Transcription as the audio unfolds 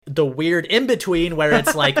the weird in between where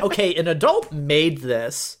it's like, okay, an adult made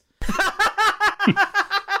this,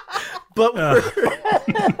 but we're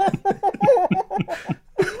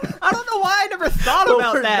I don't know why I never thought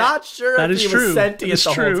about we're that. not sure That if is he true. was sentient It's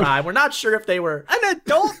the true. whole time. We're not sure if they were. An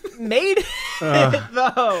adult made it,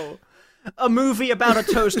 though. A movie about a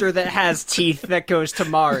toaster that has teeth that goes to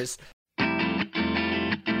Mars.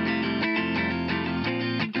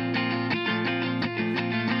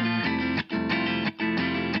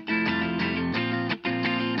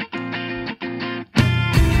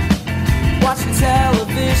 Watching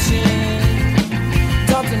television,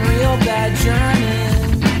 talking real bad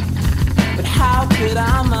German. But how could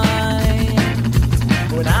I mind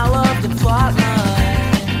when I love the plot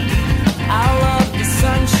line? I love the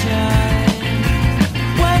sunshine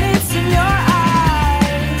when it's in your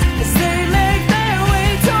eyes as they make their way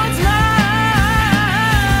towards mine.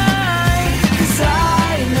 'Cause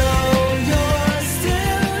I know you're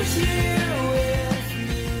still here with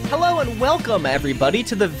me. Hello and welcome, everybody,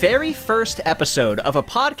 to the very first episode of a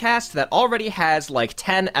podcast that already has like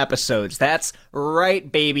 10 episodes. That's right,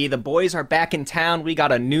 baby. The boys are back in town. We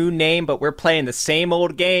got a new name, but we're playing the same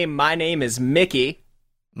old game. My name is Mickey.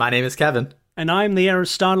 My name is Kevin. And I'm the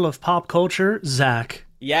Aristotle of pop culture, Zach.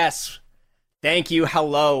 Yes. Thank you.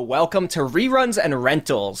 Hello. Welcome to Reruns and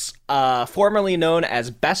Rentals, formerly known as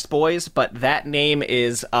Best Boys, but that name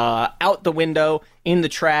is out the window, in the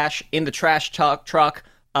trash truck,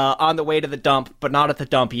 on the way to the dump, but not at the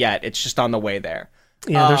dump yet. It's just on the way there.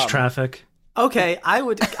 Yeah, there's traffic. Okay,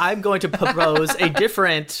 I'm going to propose a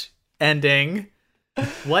different ending.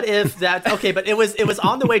 What if that? Okay, but it was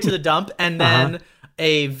on the way to the dump, and then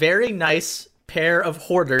a very nice pair of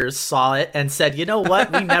hoarders saw it and said, "You know what?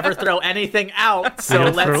 We never throw anything out, so I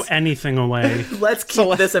don't let's throw anything away. let's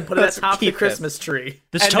keep this and put it let's atop the keep it. Christmas tree."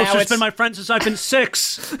 This And now toaster's it's- been my friend since I've been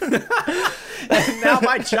 6. And now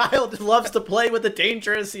my child loves to play with a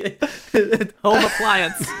dangerous home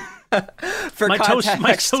appliance. For My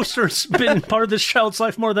context, toaster's been part of this child's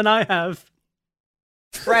life more than I have.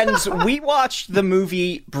 friends, we watched the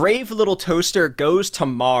movie Brave Little Toaster Goes to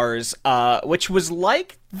Mars, which was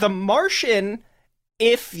like The Martian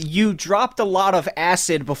if you dropped a lot of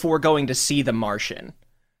acid before going to see The Martian.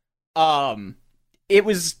 It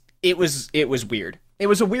was weird. It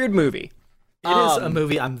was a weird movie. It is a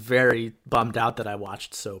movie I'm very bummed out that I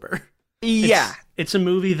watched sober. Yeah. It's a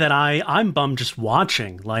movie that I'm bummed just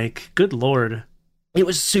watching. Like, good lord. It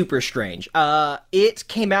was super strange. It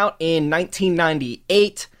came out in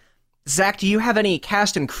 1998. Zach, do you have any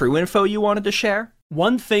cast and crew info you wanted to share?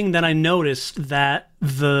 One thing that I noticed that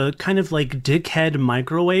the kind of like dickhead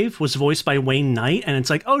microwave was voiced by Wayne Knight, and it's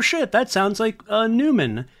like, oh shit, that sounds like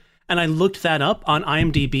Newman. And I looked that up on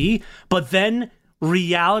IMDb, but then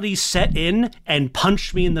reality set in and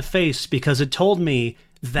punched me in the face because it told me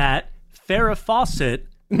that Farrah Fawcett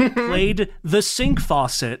played the sink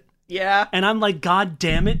faucet. Yeah. And I'm like, God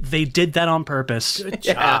damn it, they did that on purpose. Good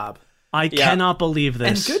job. I cannot believe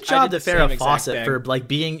And this. good job to did the same Farrah exact Fawcett thing. for like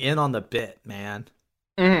being in on the bit, man.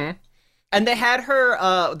 Mm-hmm. And they had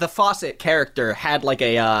her, the Fawcett character had like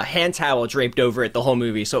a hand towel draped over it the whole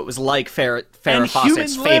movie, so it was like Farrah And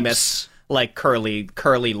Fawcett's human famous, like,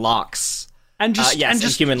 curly locks. And just, yes, and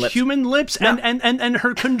just human lips. and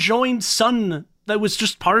her conjoined son that was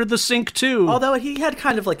just part of the sink too. Although he had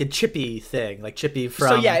kind of like a Chippy thing, like Chippy from...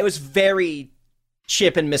 So yeah, it was very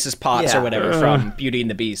Chip and Mrs. Potts Yeah. or whatever from Beauty and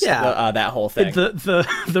the Beast, Yeah. that whole thing.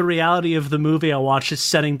 The reality of the movie I watched is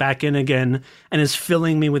setting back in again and is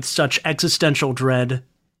filling me with such existential dread.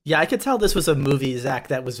 Yeah, I could tell this was a movie, Zach,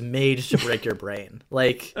 that was made to break your brain.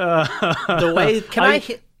 Like, the way...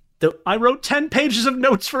 I wrote 10 pages of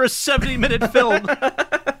notes for a 70-minute film.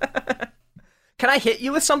 Can I hit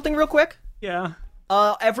you with something real quick? Yeah.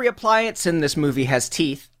 Every appliance in this movie has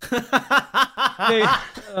teeth,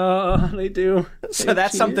 They do. so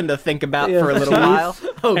that's something to think about Yeah. for a little while.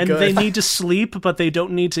 Oh, And good. they need to sleep, but they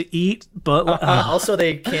don't need to eat. But Also,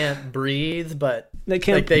 they can't breathe, but... They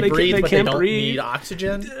can't- Like, they they breathe, can't but they don't breathe. need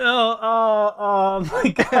oxygen. oh my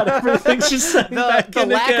god, everything's just setting back The in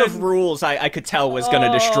lack again. of rules I could tell was going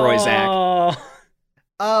to destroy Zach. Oh.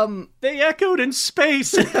 They echoed in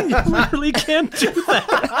space, and you literally can't do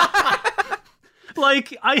that.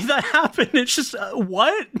 That happened. It's just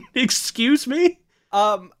what? Excuse me.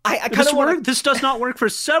 I kind of want to. This does not work for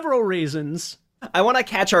several reasons. I want to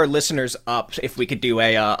catch our listeners up. If we could do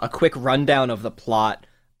a quick rundown of the plot.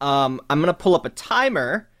 I'm gonna pull up a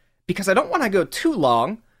timer because I don't want to go too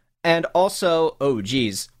long. And also, oh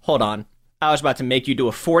geez, hold on. I was about to make you do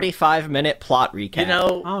a 45-minute plot recap. You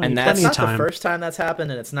know, Oh, and plenty that's of it's not time. the first time that's happened,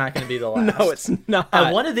 and it's not going to be the last. no, it's not.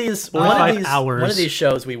 And one of these 45 hours. one of these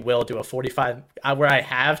shows, we will do a 45 where I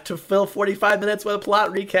have to fill 45 minutes with a plot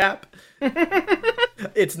recap.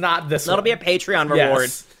 It's not this. That'll one. be a Patreon reward.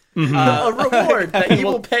 Yes. A reward that he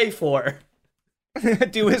will pay for.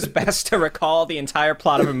 Do his best to recall the entire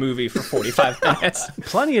plot of a movie for 45 minutes.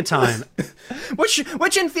 Plenty of time.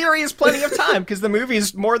 Which in theory is plenty of time, because the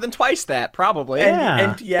movie's more than twice that, probably.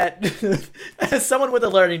 Yeah. And yet, as someone with a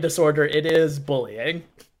learning disorder, it is bullying.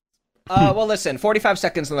 Well, listen, 45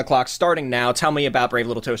 seconds on the clock, starting now. Tell me about Brave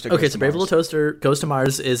Little Toaster Goes Okay, to so Brave Mars. Little Toaster Goes to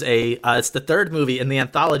Mars is it's the third movie in the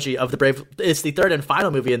anthology of the Brave. It's the third and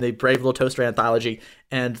final movie in the Brave Little Toaster anthology,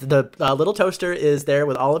 and the little toaster is there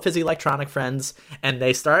with all of his electronic friends, and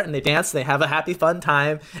they start and they dance, and they have a happy, fun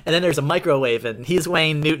time, and then there's a microwave, and he's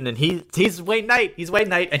Wayne Newton, and he's Wayne Knight,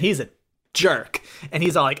 and he's a jerk, and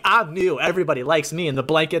he's all like, I'm new, everybody likes me, and the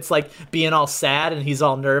blanket's like being all sad, and he's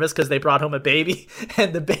all nervous because they brought home a baby,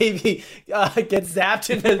 and the baby gets zapped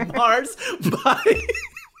into Mars by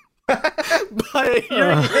a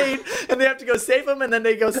hearing aid, and they have to go save him, and then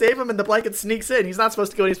they go save him, and the blanket sneaks in. He's not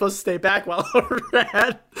supposed to go, he's supposed to stay back while a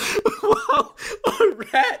rat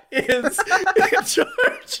is in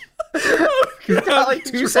charge. got like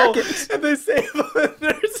 2 seconds. And they save him, and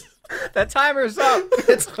there's That timer's up.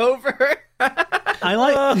 It's over. I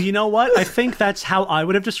like, you know what? I think that's how I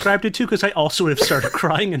would have described it too, because I also would have started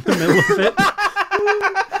crying in the middle of it.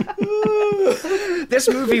 This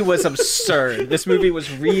movie was absurd. This movie was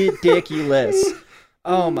ridiculous.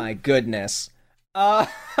 Oh my goodness.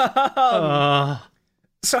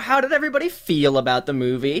 So how did everybody feel about the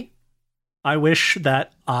movie? I wish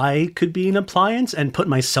that I could be an appliance and put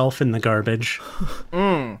myself in the garbage.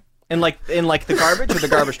 In like the garbage or the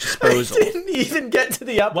garbage disposal? didn't even get to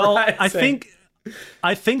the uprising. Well,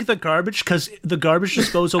 I think the garbage, because the garbage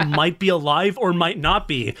disposal might be alive or might not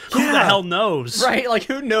be. Who the hell knows? Right, like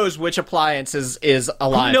who knows which appliance is Who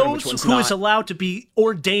alive and which knows one's who not? is allowed to be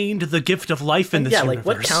ordained the gift of life in this yeah, universe?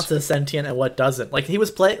 like what counts as sentient and what doesn't. Like he was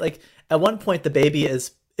playing, like at one point the baby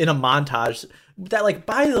is in a montage that, like,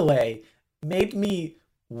 by the way, made me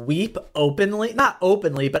weep openly. Not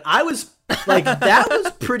openly, but I was like, that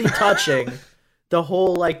was pretty touching. The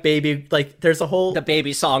whole like baby, like there's a whole The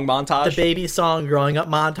baby song montage. the baby song growing up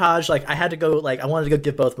montage. Like I had to go, like I wanted to go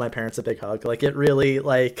give both my parents a big hug. Like it really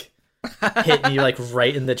like hit me like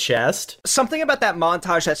right in the chest. Something about that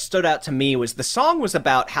montage that stood out to me was the song was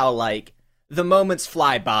about how like the moments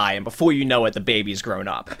fly by and before you know it, the baby's grown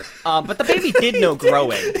up. But the baby did know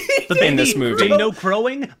growing in this movie. They know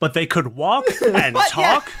growing, but they could walk and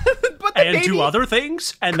talk But the and baby do other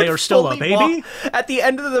things, and they are still a fully baby. walk. At the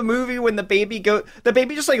end of the movie, when the baby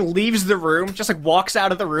just like leaves the room, just like walks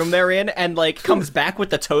out of the room they're in, and like comes back with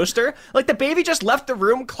the toaster. Like the baby just left the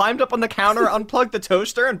room, climbed up on the counter, unplugged the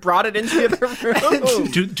toaster, and brought it into the other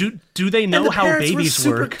room. Do they And know the how parents were babies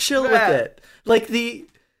super work? chill with Yeah. it. Like the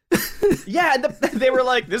Yeah, and they were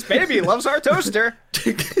like, "This baby loves our toaster."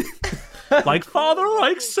 Like father,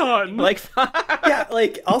 like son. Like, yeah,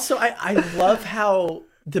 like also I love how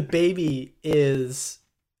the baby is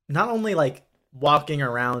not only like walking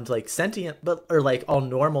around like sentient, but or like all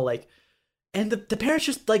normal, like, and the parents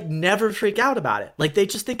just like never freak out about it. Like they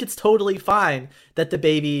just think it's totally fine that the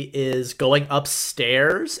baby is going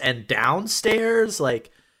upstairs and downstairs. Like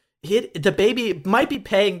the baby might be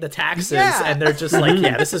paying the taxes, Yeah. and they're just like,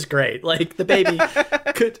 yeah, this is great. Like the baby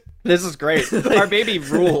could. this is great. Our baby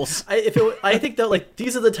rules. I think though, like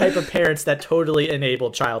these are the type of parents that totally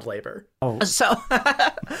enable child labor. So,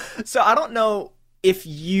 so I don't know if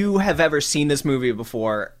you have ever seen this movie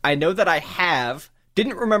before. I know that I have.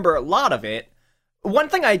 Didn't remember a lot of it. One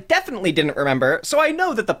thing I definitely didn't remember, so I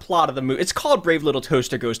know that the plot of the movie, it's called Brave Little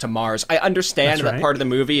Toaster Goes to Mars. I understand That's that right. part of the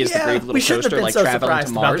movie is the Brave we Little shouldn't have Toaster been like so traveling surprised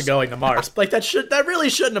to about Mars. the going to Mars. Like that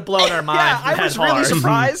really shouldn't have blown our minds. Yeah, I that was really hard.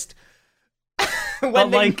 surprised when But,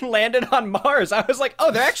 they like- landed on Mars. I was like,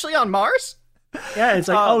 oh, they're actually on Mars? Yeah, it's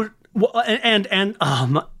like and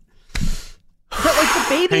But like the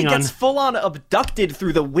baby Hang on. gets full on abducted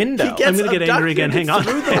through the window. He gets I'm gonna get angry again. abducted Hang on.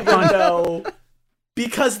 through the Hang on. window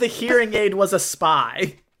because the hearing aid was a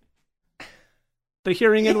spy. the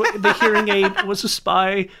hearing aid was a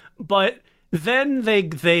spy, but then they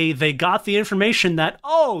got the information that,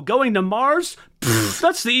 oh, going to Mars,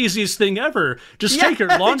 that's the easiest thing ever. Just take your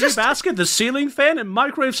laundry basket, the ceiling fan, and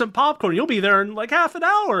microwave some popcorn. You'll be there in like half an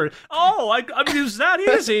hour. Oh, I mean, it's that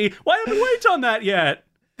easy. Why haven't we done that yet?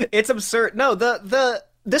 It's absurd. No,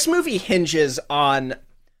 this movie hinges on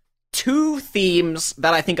two themes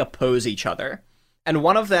that I think oppose each other. And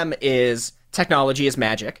one of them is technology is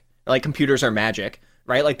magic. Like computers are magic.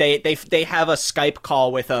 right? Like they have a Skype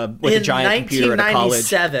call with a In giant computer at a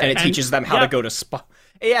college, 1997. and it teaches them how to go to spa.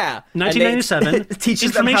 Yeah, and 1997. it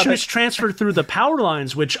teaches them how Information to, is transferred through the power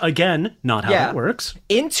lines, which again, not how that works.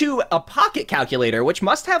 into a pocket calculator, which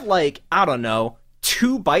must have like, I don't know,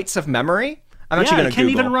 2 bytes of memory. I'm actually Yeah, going it to can't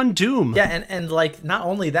Google. even run Doom. Yeah, and like not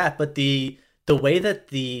only that, but the way that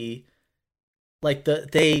they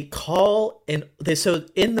call so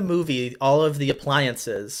in the movie all of the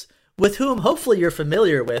appliances with whom hopefully you're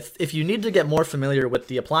familiar with. If you need to get more familiar with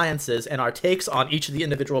the appliances and our takes on each of the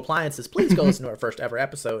individual appliances, please go listen to our first ever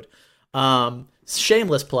episode.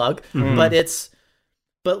 Shameless plug,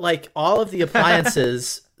 but like all of the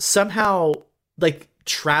appliances somehow like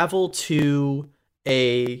travel to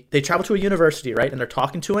a university, right? And they're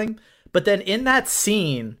talking to him. But then in that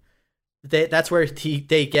scene, that's where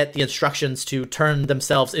they get the instructions to turn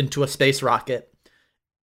themselves into a space rocket.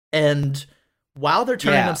 And while they're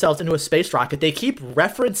turning themselves into a space rocket, they keep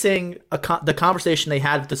referencing the conversation they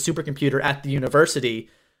had with the supercomputer at the university.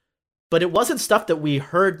 But it wasn't stuff that we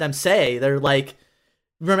heard them say. They're like,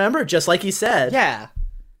 remember, just like he said. Yeah.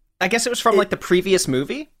 I guess it was from like the previous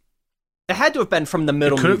movie. It had to have been from the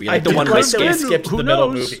middle movie, like the one we we skipped skipped. the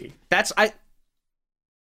middle movie.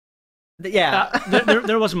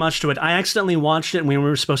 There wasn't much to it. I accidentally watched it, and we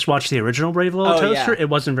were supposed to watch the original Brave Little Toaster. Yeah. It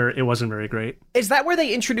wasn't very great. Is that where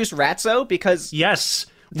they introduced Ratso? Because Yes,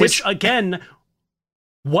 which again,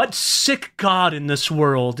 what sick god in this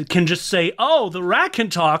world can just say, "Oh, the rat can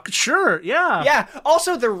talk"? Sure, yeah. yeah.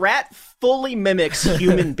 Also, the rat fully mimics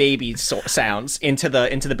human baby sounds into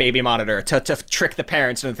the baby monitor to trick the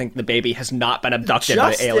parents and think the baby has not been abducted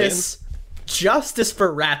by aliens. Justice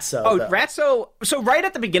for Ratso. Oh, though. Ratso. So right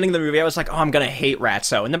at the beginning of the movie, I was like, oh, I'm going to hate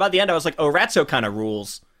Ratso. And then by the end, I was like, oh, Ratso kind of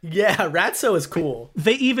rules. Yeah, Ratso is cool.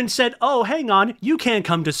 They even said, "Oh, hang on, you can't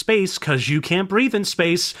come to space because you can't breathe in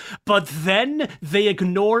space." But then they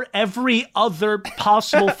ignore every other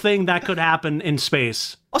possible thing that could happen in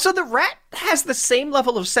space. Also, the rat has the same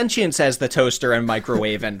level of sentience as the toaster and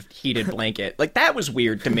microwave and heated blanket. Like, that was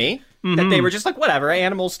weird to me. That they were just like, whatever,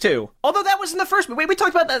 animals too. Although that was in the first movie. We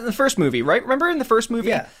talked about that in the first movie, right? Remember in the first movie?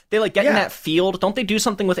 Yeah. They like get in that field. Don't they do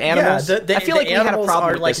something with animals? Yeah, I feel like we had a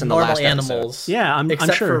problem with like this in the normal last animals. episode. Yeah, I'm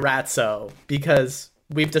except sure. for Ratso, because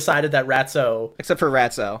we've decided that Ratso. Except for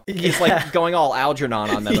Ratso. He's like going all Algernon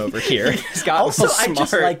on them over here. He's got Also, smart. I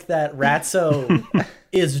just like that Ratso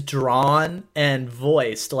is drawn and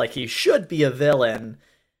voiced like he should be a villain,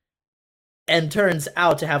 and turns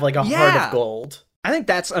out to have like a heart of gold. I think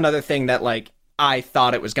that's another thing that like I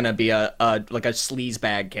thought it was gonna be a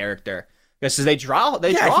sleazebag character. Because they draw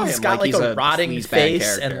He's him got like he's a rotting sleazebag face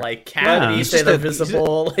character. and like cavities that are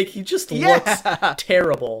visible. Like he just looks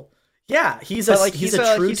terrible. Yeah, he's a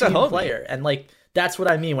true team homie. player, and like that's what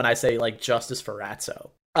I mean when I say like justice for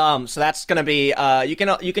Ratso. So that's gonna be you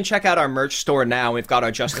can check out our merch store now. We've got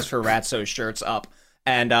our Justice for Ratso shirts up.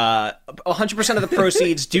 And 100% of the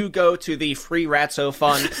proceeds do go to the Free Ratso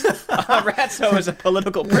Fund. Ratso is a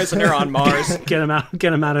political prisoner on Mars. Get him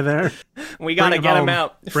out of there. We gotta get him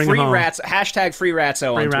out. Bring Free him home. Rats. Hashtag Free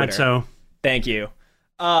Ratso on Free Twitter. Ratso. Thank you.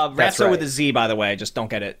 Ratso right. with a Z, by the way. Just don't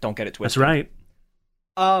get it twisted. That's right.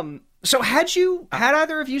 So had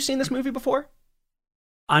either of you seen this movie before?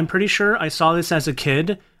 I'm pretty sure I saw this as a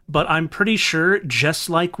kid, but I'm pretty sure, just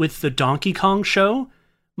like with the Donkey Kong show,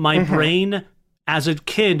 my brain as a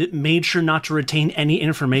kid made sure not to retain any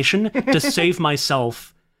information to save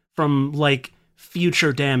myself from like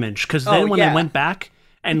future damage. Because then when I went back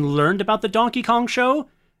and learned about the Donkey Kong show,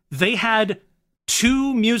 they had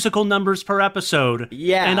 2 musical numbers per episode.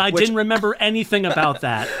 Yeah, and I didn't remember anything about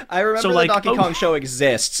that. I remember the Donkey Kong show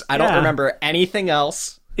exists. I don't remember anything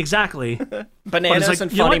else. Exactly. Bananas like,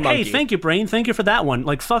 and you know funny what? monkey. Hey, thank you, brain. Thank you for that one.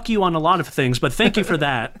 Like, fuck you on a lot of things, but thank you for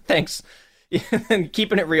that. Thanks.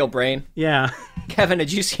 Keeping it real, brain. Yeah. Kevin,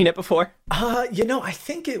 had you seen it before? I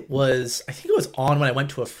think it was on when I went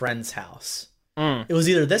to a friend's house. It was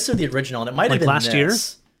either this or the original, and it might have been last year.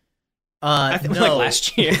 I think no. like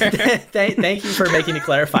last year. Thank you for making me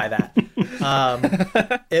clarify that.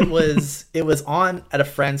 It was on at a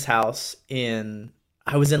friend's house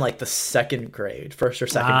I was in like the second grade, first or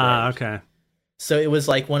second grade. Okay. So it was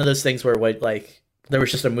like one of those things where like there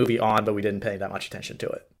was just a movie on, but we didn't pay that much attention to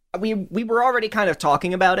it. We were already kind of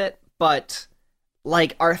talking about it, but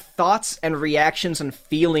like our thoughts and reactions and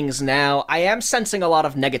feelings now, I am sensing a lot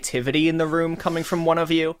of negativity in the room coming from one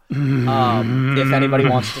of you. If anybody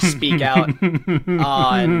wants to speak out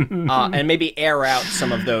and maybe air out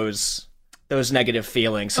some of those negative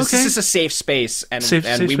feelings. Okay. This is a safe space, and Safe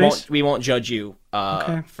we won't judge you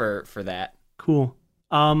for that. Cool.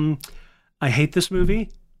 I hate this movie.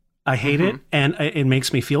 I hate it, and it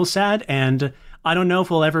makes me feel sad, and I don't know if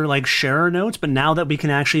we'll ever like share our notes, but now that we can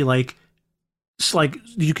actually like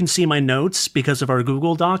you can see my notes because of our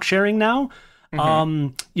Google Doc sharing now.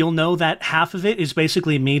 You'll know that half of it is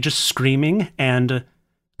basically me just screaming and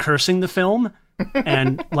cursing the film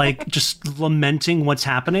and like just lamenting what's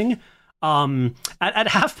happening. At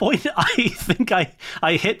half point, I think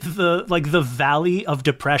I hit the valley of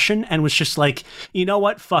depression and was just like, you know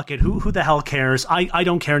what? Fuck it. Who the hell cares? I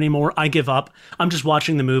don't care anymore. I give up. I'm just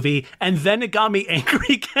watching the movie. And then it got me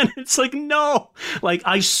angry again. It's like, no, like,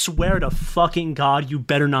 I swear to fucking God, you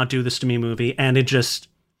better not do this to me, movie. And it just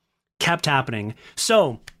kept happening.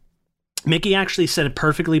 So Mickey actually said it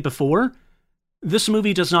perfectly before. This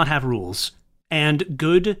movie does not have rules, and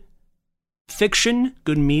good fiction,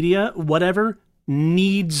 good media, whatever,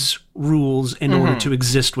 needs rules in order to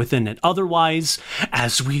exist within it. Otherwise,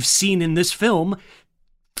 as we've seen in this film,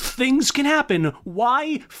 things can happen.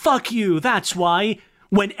 Why? Fuck you. That's why.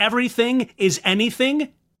 When everything is anything,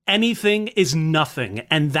 anything is nothing.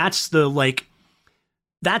 And that's the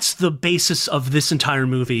basis of this entire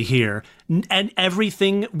movie here. And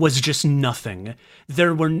everything was just nothing.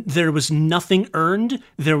 There was nothing earned.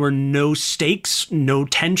 There were no stakes, no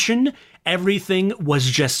tension. Everything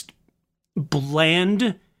was just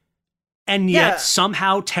bland and yet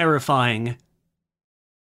somehow terrifying.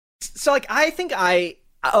 So, like, I think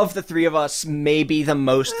of the three of us, may be the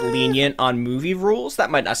most lenient on movie rules.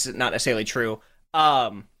 That might not necessarily true.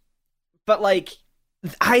 But, like,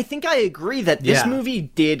 I think I agree that this movie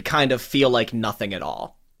did kind of feel like nothing at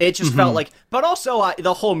all. It just felt like, but also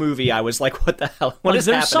the whole movie, I was like, what the hell? What is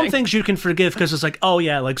happening? There's some things you can forgive because it's like, oh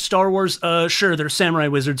yeah, like Star Wars, sure, there's samurai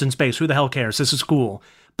wizards in space. Who the hell cares? This is cool.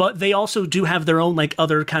 But they also do have their own like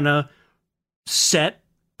other kind of set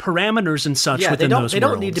parameters and such within those worlds. They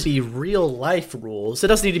don't need to be real life rules. It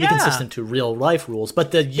doesn't need to be consistent to real life rules, but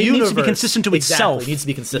the universe needs to be consistent to itself. It needs to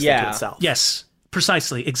be consistent to itself. Yes,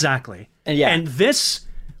 precisely, exactly. And this,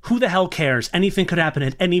 who the hell cares? Anything could happen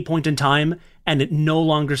at any point in time. And it no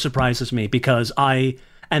longer surprises me because I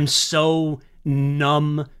am so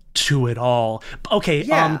numb to it all. Okay,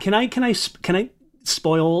 can I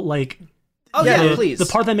spoil like please. The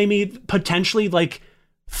part that made me potentially like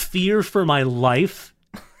fear for my life?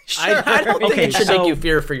 Sure. I don't think it should make you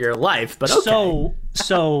fear for your life, but okay.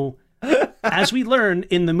 So as we learn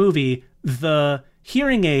in the movie, the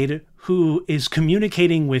hearing aid who is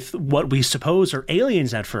communicating with what we suppose are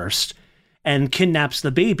aliens at first and kidnaps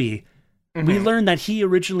the baby. We learned that he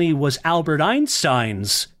originally was Albert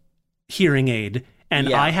Einstein's hearing aid,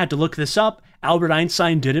 and I had to look this up. Albert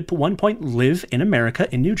Einstein did at one point live in America,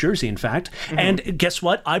 in New Jersey, in fact. And guess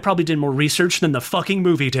what? I probably did more research than the fucking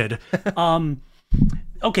movie did.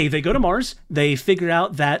 Okay, they go to Mars. They figure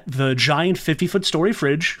out that the giant 50-foot story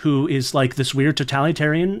fridge, who is like this weird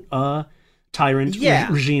totalitarian tyrant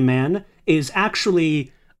regime man, is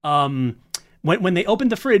actually... When they open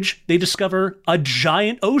the fridge, they discover a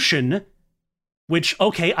giant ocean. Which,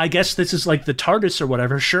 okay, I guess this is like the TARDIS or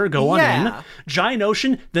whatever. Sure, go on in. Giant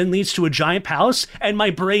ocean then leads to a giant palace, and my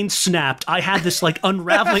brain snapped. I had this like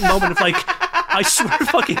unraveling moment of like, I swear to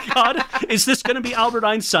fucking God, is this going to be Albert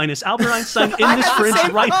Einstein? Is Albert Einstein in this fridge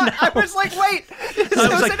right now? I was like, wait, I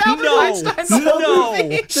was like, no,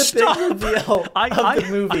 stop. The big reveal of the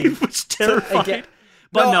movie. I was terrified.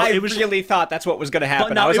 But I really thought that's what was going to happen.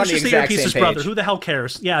 But no, I was on the just exact the earpiece's same page. brother. Who the hell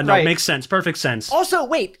cares? Yeah, no, it makes sense. Perfect sense. Also,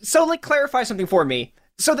 wait. So, like, clarify something for me.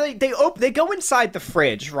 So they go inside the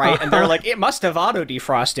fridge, right? And they're like, it must have auto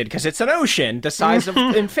defrosted because it's an ocean the size of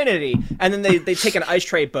infinity. And then they take an ice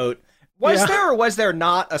tray boat. Was there or was there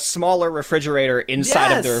not a smaller refrigerator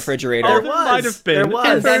inside of the refrigerator? Oh, there might have been. There was.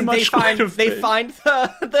 And then they find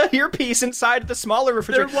the earpiece inside the smaller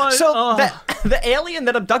refrigerator. There was. So the alien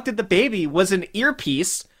that abducted the baby was an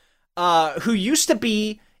earpiece who used to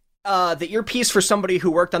be the earpiece for somebody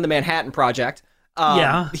who worked on the Manhattan Project.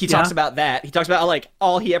 He talks about that. He talks about how, like,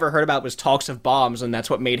 all he ever heard about was talks of bombs, and that's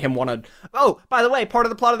what made him want to... Oh, by the way, part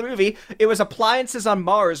of the plot of the movie, it was appliances on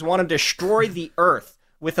Mars want to destroy the Earth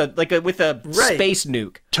with a space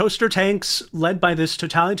nuke. Toaster tanks led by this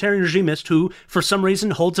totalitarian regimist who, for some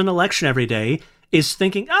reason, holds an election every day, is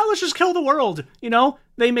thinking, let's just kill the world. You know,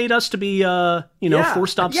 they made us to be,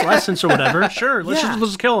 forced obsolescence or whatever. Sure, let's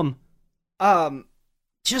just kill them.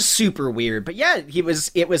 Just super weird. But yeah, it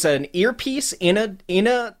was an earpiece in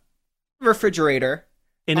a refrigerator.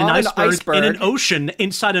 In an iceberg, in an ocean,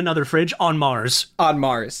 inside another fridge, on Mars. On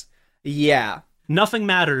Mars. Yeah. Nothing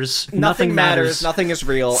matters. Nothing matters. Nothing is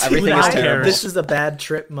real. Everything is terrible. This is a bad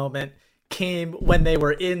trip moment. came when they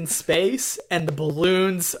were in space and the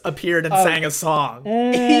balloons appeared and sang a song.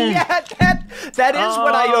 Yeah, that is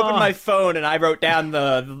when I opened my phone and I wrote down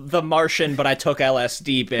the Martian, but I took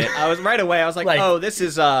LSD bit. I was right away. I was like, oh, this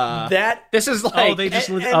is this is like they just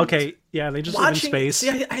live, okay, yeah, they just live in space.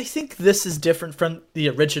 See, I think this is different from the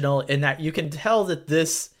original in that you can tell that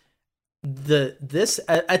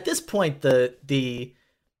at this point the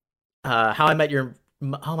How I Met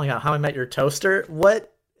Your Toaster.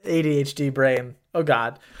 What ADHD brain? Oh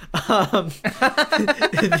God.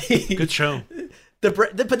 Good show.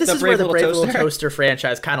 But this is where the Brave Little Toaster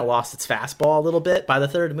franchise kind of lost its fastball a little bit by the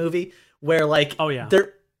third movie, where like,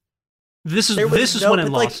 this is when it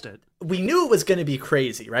lost it. We knew it was going to be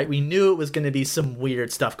crazy, right? We knew it was going to be some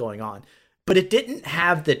weird stuff going on, but it didn't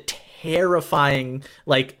have the terrifying,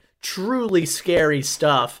 like truly scary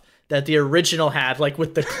stuff that the original had, like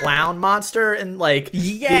with the clown monster and like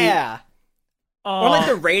or like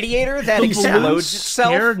the radiator that explodes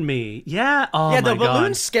itself. Scared me. Yeah. Oh yeah, my the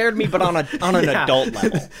balloon scared me, but on an adult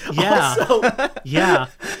level. Yeah. Also, yeah.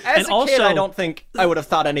 As a kid, I don't think I would have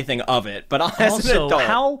thought anything of it, but as an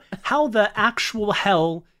adult, how the actual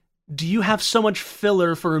hell do you have so much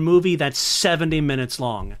filler for a movie that's 70 minutes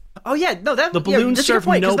long? Oh yeah, no, that the balloons serve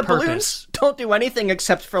no the purpose. Balloons don't do anything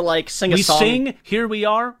except for like sing a we song. Sing, here we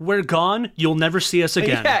are, we're gone, you'll never see us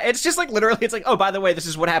again. Yeah, it's just like literally, it's like, oh, by the way, this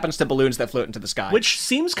is what happens to balloons that float into the sky. Which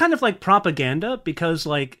seems kind of like propaganda because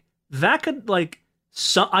like that could like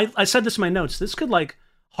I said this in my notes. This could like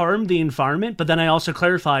harm the environment, but then I also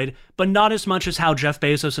clarified, but not as much as how Jeff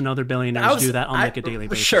Bezos and other billionaires do that on like a daily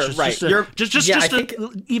basis. Sure, right. Just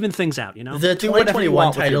to even things out, you know? The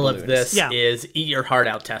 2021 title of this is Eat Your Heart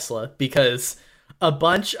Out, Tesla, because a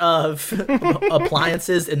bunch of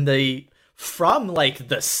appliances from like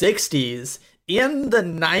the 60s in the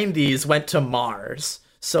 90s went to Mars.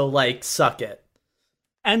 So like, suck it.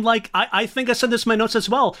 And like, I think I said this in my notes as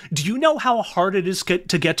well. Do you know how hard it is to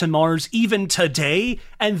get to Mars even today?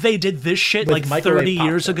 And they did this shit with like 30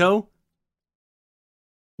 years ago?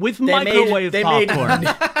 With microwave popcorn.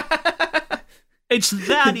 It's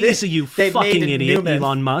that easy, you fucking idiot,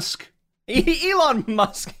 Elon Musk. Elon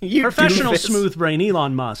Musk, you professional doofus. Smooth brain,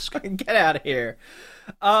 Elon Musk. Get out of here.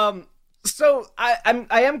 So I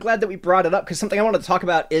am glad that we brought it up, because something I wanted to talk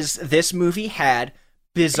about is this movie had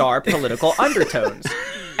bizarre political undertones.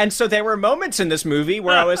 And so there were moments in this movie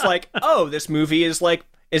where I was like, oh, this movie is like,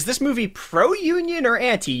 is this movie pro-union or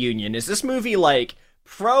anti-union? Is this movie like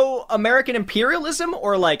pro-American imperialism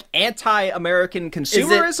or like anti-American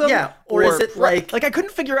consumerism? Or is it like I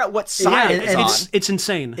couldn't figure out what side it was on. It's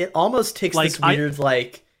insane. It almost takes this weird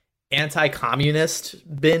like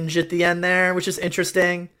anti-communist binge at the end there, which is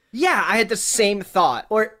interesting. Yeah, I had the same thought.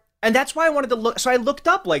 And that's why I wanted to look. So I looked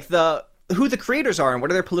up like who the creators are and what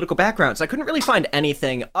are their political backgrounds. I couldn't really find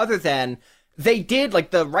anything other than they did,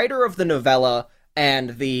 like, the writer of the novella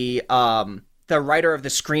and the writer of the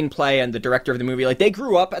screenplay and the director of the movie, like, they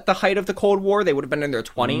grew up at the height of the Cold War. They would have been in their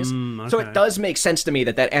 20s. Okay. So it does make sense to me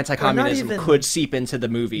that anti-communism could seep into the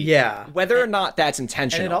movie. Yeah. Whether or not that's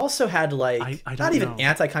intentional. And it also had, like, I not even know.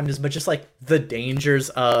 anti-communism, but just, like, the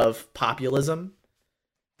dangers of populism.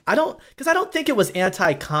 I don't think it was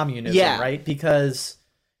anti-communism, right? Because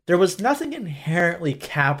there was nothing inherently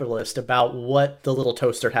capitalist about what the little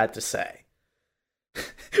toaster had to say.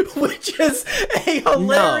 Which is a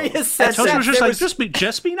hilarious sentence. The toaster was just like,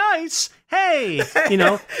 just be nice. Hey, you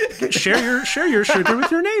know, share your sugar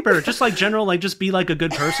with your neighbor. Just like general, like just be like a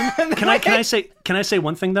good person. Can I say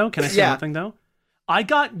one thing though? Can I say one thing though? I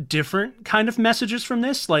got different kind of messages from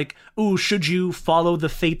this, like, ooh, should you follow the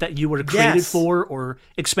fate that you were created for, or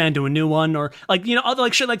expand to a new one, or like, you know, other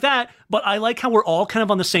like shit like that. But I like how we're all kind of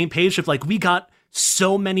on the same page of like, we got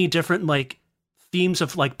so many different like themes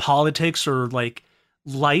of like politics or like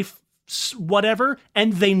life, whatever,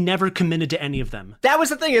 and they never committed to any of them. That was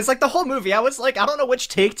the thing. It's like the whole movie, I was like, I don't know which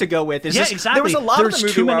take to go with. Exactly. There was a lot of the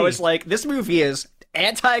movie where I was like, this movie is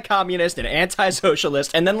anti-communist and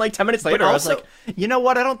anti-socialist, and then like 10 minutes later I was like, you know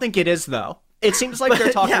what, I don't think it is though. It seems like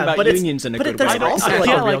they're talking about unions in a good way. But there's also like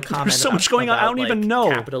a real comment there's so much going on, I don't even know.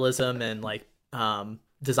 Capitalism and like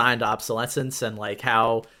designed obsolescence, and like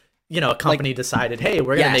how, you know, a company decided, hey,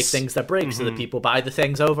 we're going to make things that break so that people buy the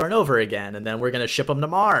things over and over again, and then we're going to ship them to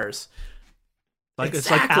Mars. Like It's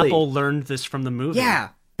like Apple learned this from the movie.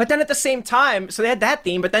 Yeah. But then at the same time, so they had that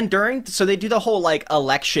theme, but then so they do the whole like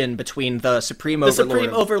election between the Supreme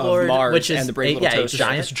Overlord of Mars, which is and the Brave Little Toaster. A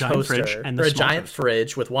giant fridge and a giant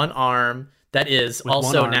fridge with one arm that is with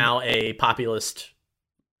also now a populist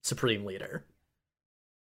supreme leader.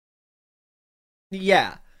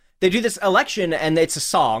 Yeah. They do this election, and it's a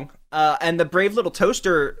song, and the Brave Little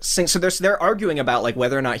Toaster sings. So they're arguing about like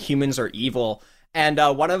whether or not humans are evil. And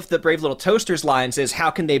one of the Brave Little Toaster's lines is,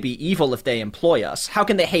 "How can they be evil if they employ us? How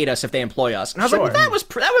can they hate us if they employ us?" And I was like, well, that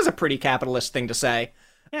was a pretty capitalist thing to say,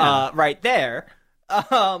 right there.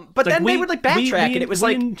 But then they would like backtrack, and it was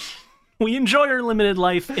we enjoy our limited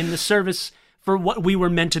life in the service for what we were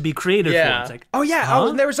meant to be created for. It's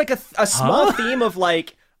like, there was like a small theme of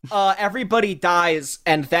like everybody dies,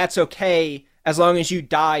 and that's okay as long as you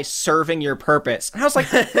die serving your purpose. And I was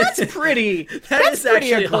like, that's pretty that's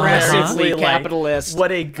pretty aggressively capitalist.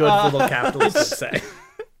 What a good little capitalist would say.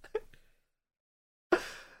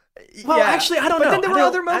 Well, actually, I don't know. But then there were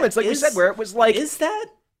other moments, like we said, where it was like, is that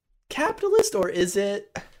capitalist, or is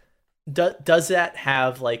it, does that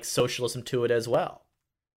have like socialism to it as well?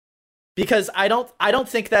 Because I don't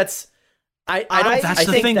think that's, I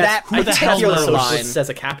think that who the hell knows? Socialist as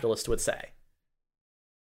a capitalist would say.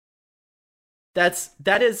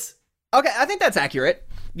 That is okay. I think that's accurate.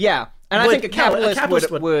 Yeah, and I think a capitalist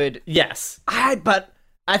would yes. But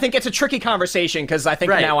I think it's a tricky conversation because I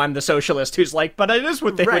think now I'm the socialist who's like, but it is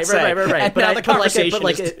what they would say. Right. And now the conversation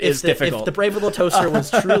is difficult. If the Brave Little Toaster was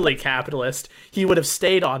truly capitalist, he would have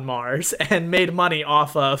stayed on Mars and made money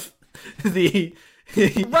off of the.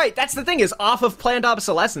 Right, that's the thing, is off of planned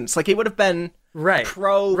obsolescence. Like, he would have been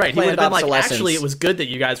pro he would have been like, obsolescence. actually, it was good that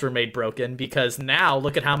you guys were made broken, because now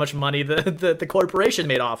look at how much money the corporation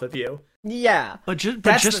made off of you. Yeah. But just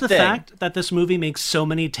the fact that this movie makes so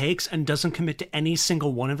many takes and doesn't commit to any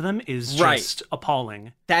single one of them is just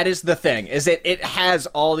appalling. That is the thing, is it has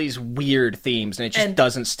all these weird themes, and it just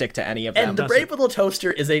doesn't stick to any of them. And the Brave Little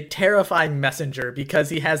Toaster is a terrifying messenger, because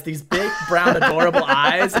he has these big, brown, adorable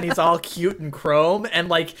eyes, and he's all cute and chrome, and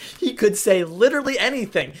like, he could say literally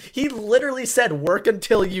anything. He literally said, "Work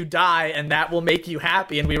until you die, and that will make you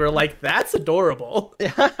happy," and we were like, that's adorable.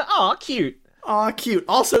 Aw, cute. Aw, cute.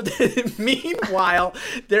 Also, meanwhile,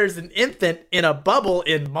 there's an infant in a bubble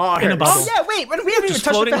in Mars. In a bubble. Oh, yeah, wait. We haven't even touched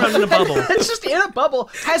floating around in a bubble. It's just in a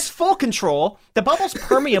bubble, has full control. The bubble's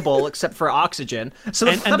permeable except for oxygen. So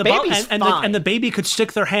the baby's fine. And the baby could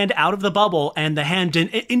stick their hand out of the bubble, and the hand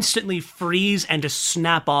didn't instantly freeze and just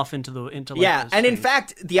snap off into and in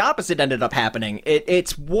fact, the opposite ended up happening.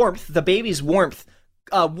 Its warmth, the baby's warmth,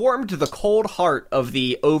 warmed the cold heart of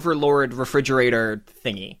the Overlord refrigerator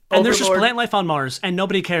thingy. And there's just plant life on Mars, and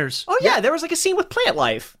nobody cares. Oh yeah, there was like a scene with plant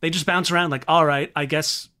life. They just bounce around like, all right, I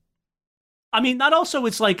guess. I mean, that also,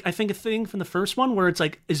 it's like, I think a thing from the first one where it's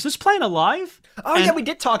like, is this plant alive? Oh yeah, we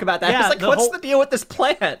did talk about that. It's like, what's the deal with this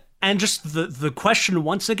plant? And just the question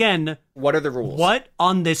once again. What are the rules? What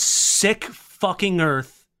on this sick fucking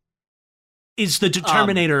Earth is the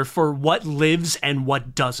determinator for what lives and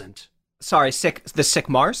what doesn't? Sorry, the sick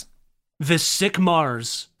Mars? The sick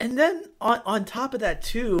Mars. And then on top of that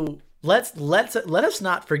too, let us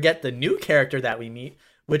not forget the new character that we meet,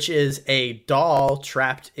 which is a doll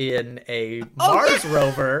trapped in a Mars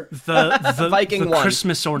rover. The Viking the one.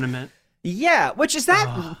 Christmas ornament. Yeah, which is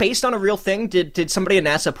that based on a real thing? Did somebody at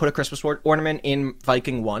NASA put a Christmas ornament in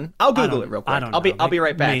Viking 1? I'll Google it real quick. I'll be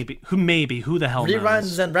right back. Maybe. Who the hell knows?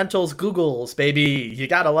 Reruns and rentals Googles, baby. You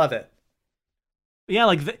gotta love it. Yeah,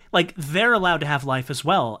 like they're allowed to have life as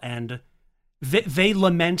well, and they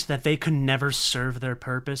lament that they could never serve their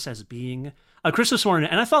purpose as being a Christmas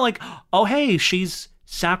ornament. And I thought like, oh hey, she's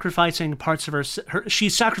sacrificing parts of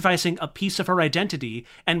she's sacrificing a piece of her identity,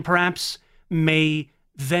 and perhaps may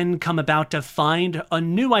then come about to find a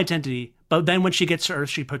new identity. But then when she gets to Earth,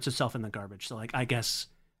 she puts herself in the garbage. So like, I guess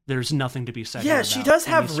there's nothing to be said. Yeah, she does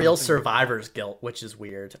have real survivor's guilt, which is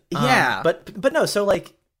weird. Yeah, but no. So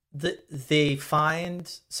like, they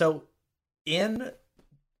find, so in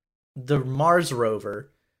the Mars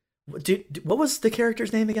rover, what was the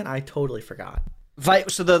character's name again? I totally forgot.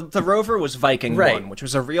 So the rover was Viking 1, which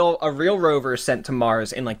was a real rover sent to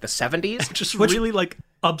Mars in like the 70s. Just really like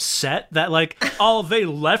upset that like, oh, they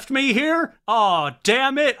left me here? Oh,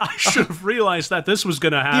 damn it. I should have realized that this was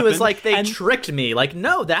going to happen. He was like, they tricked me. Like,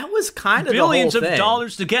 no, that was kind of billions the whole of thing.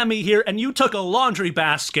 dollars to get me here, and you took a laundry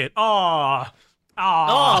basket. Oh,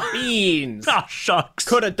 beans. Oh, shucks.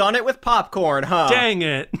 Could have done it with popcorn, huh? Dang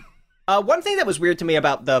it. One thing that was weird to me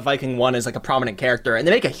about the Viking 1 is like a prominent character, and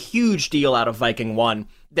they make a huge deal out of Viking 1.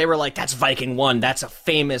 They were like, that's Viking 1, that's a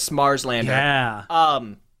famous Mars lander. Yeah.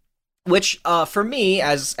 Which, for me,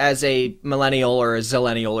 as a millennial or a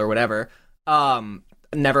zillennial or whatever,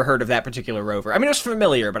 never heard of that particular rover. I mean, it was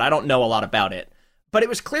familiar, but I don't know a lot about it. But it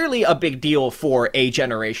was clearly a big deal for a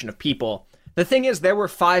generation of people. The thing is, there were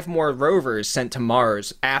 5 more rovers sent to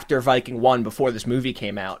Mars after Viking 1 before this movie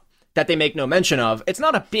came out that they make no mention of. It's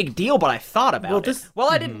not a big deal, but I thought about it.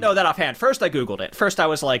 I didn't know that offhand. First, I Googled it. First, I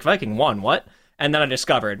was like, Viking 1, what? And then I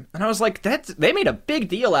discovered, and I was like, they made a big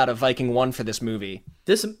deal out of Viking 1 for this movie.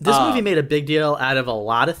 This movie made a big deal out of a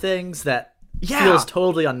lot of things that feels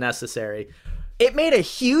totally unnecessary. It made a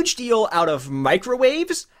huge deal out of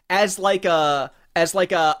microwaves as like a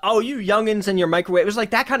oh, you youngins and your microwave. It was like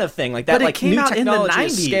that kind of thing. Like that, But it like came new out in the technology 90s.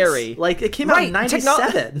 is scary. Like, it came out in Right,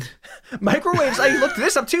 97. Microwaves, I looked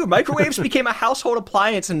this up too. Microwaves became a household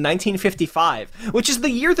appliance in 1955, which is the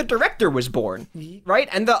year the director was born, right?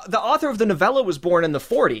 And the author of the novella was born in the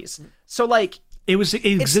 40s. So, like... It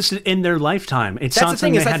existed in their lifetime. It's That's not the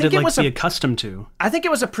thing something is, they I had think to it was be a- accustomed to. I think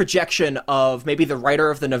it was a projection of maybe the writer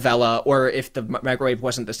of the novella, or if the microwave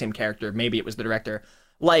wasn't the same character, maybe it was the director.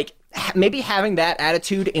 Like, maybe having that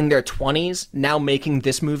attitude in their 20s, now making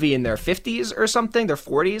this movie in their 50s or something, their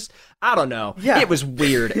 40s. I don't know. Yeah. It was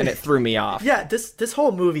weird, and it threw me off. Yeah, this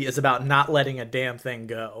whole movie is about not letting a damn thing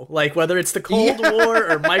go. Like, whether it's the Cold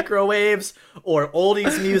War or microwaves or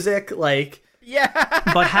oldies music, like... Yeah.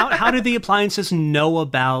 But how did the appliances know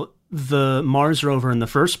about the Mars rover in the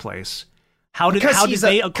first place? How did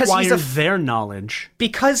they acquire their knowledge?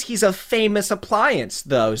 Because he's a famous appliance,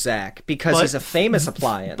 though, Zach. Because he's a famous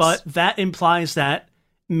appliance. But that implies that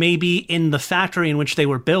maybe in the factory in which they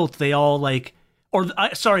were built, they all like... I'm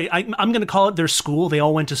going to call it their school. They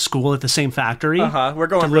all went to school at the same factory. We're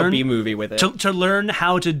going real B-movie with it. To learn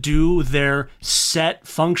how to do their set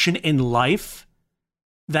function in life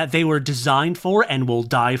that they were designed for and will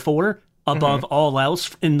die for above all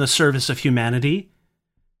else in the service of humanity.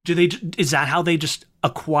 Is that how they just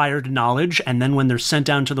acquired knowledge? And then when they're sent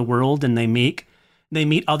down to the world and they meet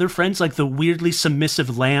other friends like the weirdly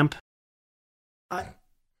submissive lamp.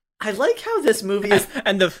 I like how this movie is,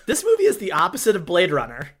 this movie is the opposite of Blade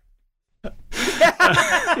Runner.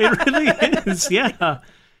 It really is, yeah.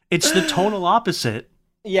 It's the tonal opposite.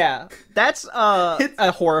 Yeah, that's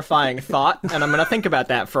a horrifying thought, and I'm going to think about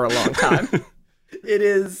that for a long time. It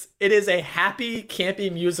is a happy,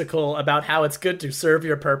 campy musical about how it's good to serve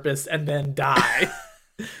your purpose and then die.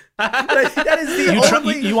 that is the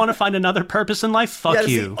only... You want to find another purpose in life? Fuck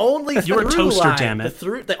you. The only You're a toaster, line, damn it.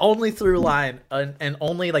 The only through line and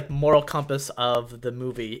only like moral compass of the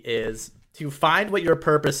movie is to find what your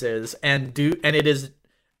purpose is and it is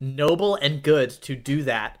noble and good to do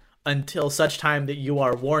that until such time that you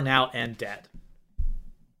are worn out and dead.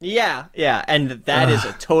 Yeah, and that is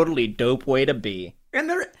a totally dope way to be. And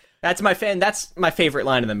that's my favorite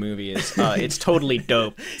line in the movie is it's totally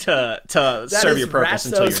dope to serve your purpose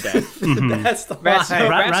until you're dead. That's the line.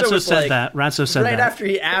 Ratso said that. Ratso said right that. after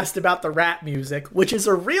he asked about the rap music, which is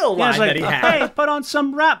a real line that he had. Hey, put on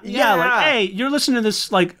some rap. Yeah, like, hey, you're listening to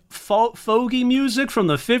this like fogey music from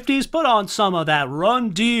the 50s. Put on some of that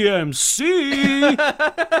Run DMC.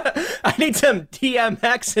 I need some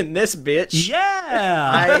DMX in this bitch.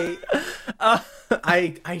 Yeah.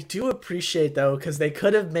 I do appreciate though, because they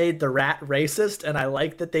could have made the rat racist, and I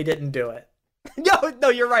like that they didn't do it. No,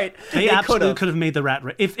 you're right. They absolutely could have made the rat.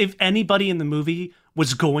 If anybody in the movie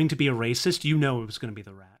was going to be a racist, it was going to be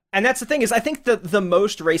the rat. And that's the thing is, I think the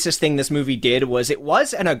most racist thing this movie did was it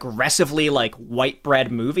was an aggressively like white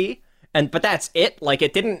bread movie, but that's it. Like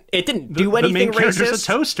it didn't do anything the main racist. Character's a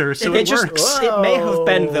toaster, so it works. It may have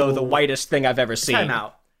been though the whitest thing I've ever seen. Time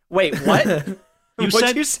out. Wait, what?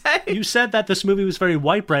 What'd you say? You said that this movie was very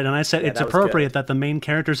white bread, and I said it's that was appropriate that the main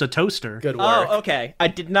character's a toaster. Good work. Oh, okay. I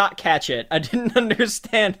did not catch it. I didn't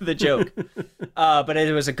understand the joke. But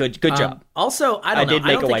it was a good job. Also, I don't did know.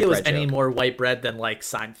 make I don't a think white it was bread any joke. more white bread than like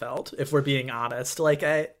Seinfeld, if we're being honest. Like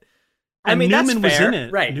I And mean, that's Newman was fair. in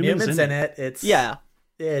it. right, Newman's in it. It's Yeah.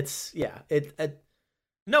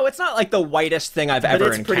 No, it's not like the whitest thing I've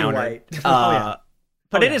ever it's pretty encountered. white.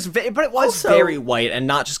 But it is. But it was Also- very white, and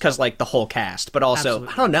not just because like the whole cast, but also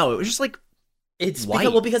Absolutely. I don't know. It was just like It's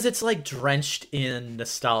white. because it's like drenched in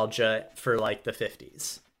nostalgia for like the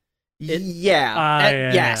 50s.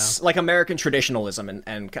 Yeah. Yes, like American traditionalism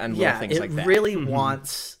and little things like that. It really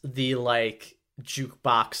wants the like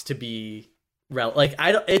jukebox to be like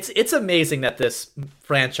it's amazing that this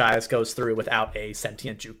franchise goes through without a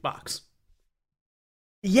sentient jukebox.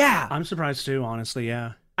 Yeah, I'm surprised too, honestly,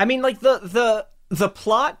 yeah. I mean, like the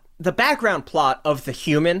plot, the background plot of the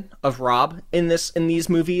human of Rob in these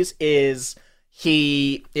movies is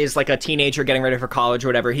he is like a teenager getting ready for college or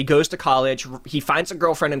whatever. He goes to college, he finds a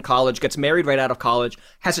girlfriend in college, gets married right out of college,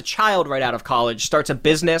 has a child right out of college, starts a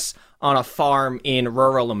business on a farm in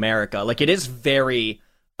rural America. Like it is very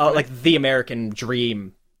like the American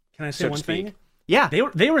dream. Can I say so to one speak. thing? Yeah, They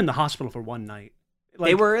were in the hospital for one night.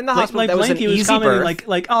 they were in the hospital. Like that was an Blanky was easy commenting,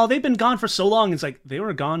 birth. oh, they've been gone for so long. It's like they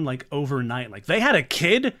were gone like overnight. Like they had a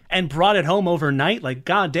kid and brought it home overnight. Like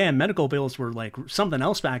goddamn, medical bills were like something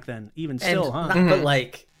else back then. Even still, huh? But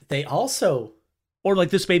like they also Or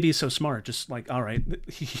like, this baby is so smart, just like, all right,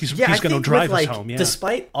 he's I going to think drive with, us like, home. Yeah.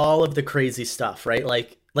 Despite all of the crazy stuff, right?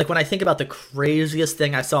 Like when I think about the craziest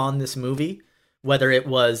thing I saw in this movie, whether it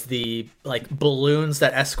was the like balloons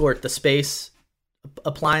that escort the space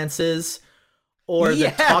appliances, or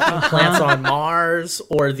the talking plants on Mars,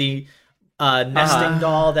 or the nesting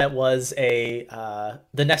doll that was the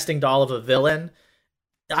nesting doll of a villain.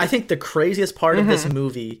 I think the craziest part of this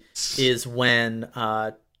movie is when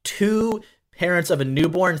two parents of a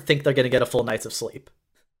newborn think they're going to get a full night's of sleep.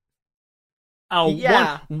 Oh,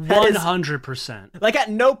 Yeah. 100%. Like, at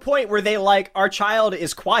no point were they like, our child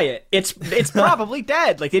is quiet. It's probably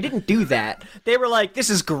dead. Like, they didn't do that. They were like, this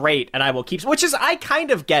is great, and I will keep... Which is, I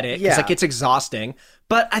kind of get it. Yeah. It's like, it's exhausting.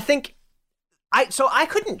 But I think... I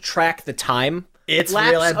couldn't track the time It's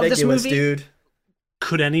lapse real of this ambiguous, movie. dude.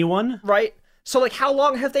 Could anyone? Right? So, like, how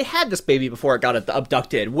long have they had this baby before it got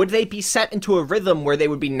abducted? Would they be set into a rhythm where they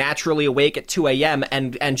would be naturally awake at 2 a.m.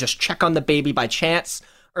 and just check on the baby by chance?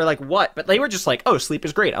 Or, like, what? But they were just like, oh, sleep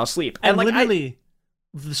is great, I'll sleep. And like, literally,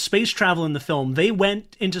 the space travel in the film, they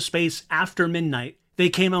went into space after midnight. They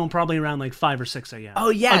came home probably around like 5 or 6 a.m. Oh,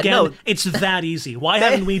 yeah, Again, no. it's that easy. Why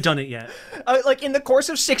haven't we done it yet? Like, in the course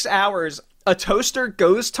of 6 hours... A toaster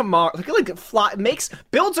goes to Mars,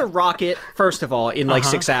 builds a rocket, first of all, in like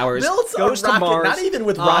 6 hours. Builds goes a rocket, to Mars. not even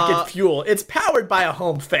with rocket fuel. It's powered by a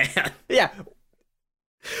home fan. Yeah.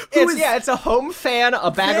 is It's a home fan, a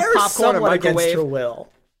bag of There's popcorn, a someone against microwave. her will.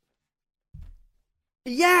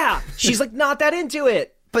 Yeah. She's like not that into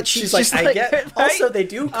it. But She's just like, I get. right? Also, they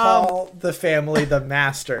do call the family the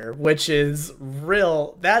master, which is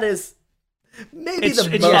real. That is maybe It's the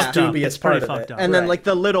fucked most up. dubious It's part pretty of fucked it. up. And then Right. like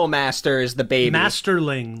the little master is the baby.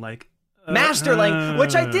 Masterling, like... Masterling,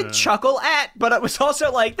 which I did chuckle at, but it was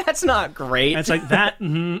also like, that's not great. It's like that. I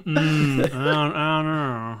don't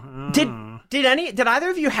know. Did either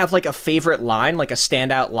of you have like a favorite line, like a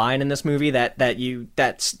standout line in this movie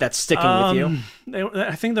that's sticking with you?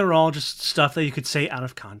 I think they're all just stuff that you could say out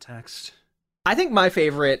of context. I think my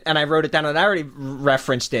favorite, and I wrote it down, and I already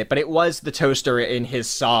referenced it, but it was the toaster in his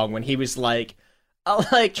song when he was like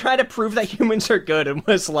try to prove that humans are good, and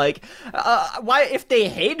was like, why, if they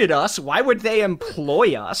hated us, why would they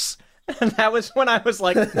employ us? And that was when I was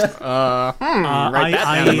like, write that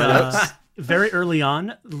down in my notes. Very early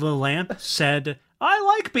on, the lamp said, I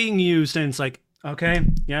like being used, and it's like, okay,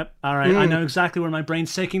 yep, all right, I know exactly where my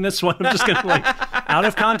brain's taking this one. I'm just gonna like out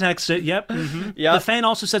of context it. Yep. Yep. The fan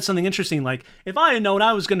also said something interesting, like, if I had known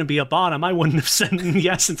I was gonna be a bottom, I wouldn't have said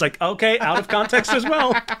yes. It's like, okay, out of context as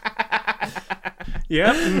well.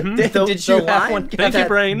 Yep. Did you have one? Thank you,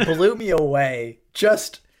 brain. Blew me away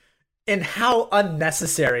just in how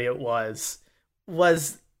unnecessary it was.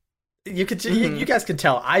 You could you guys can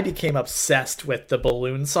tell I became obsessed with the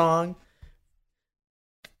balloon song.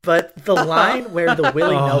 But the line where the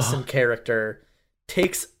Willie Nelson character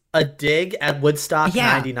takes a dig at Woodstock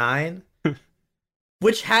 99,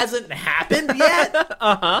 which hasn't happened yet.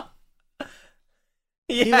 Yeah.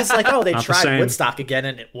 He was like, oh, they Not the tried same. Woodstock again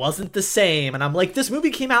and it wasn't the same. And I'm like, this movie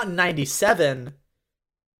came out in 97.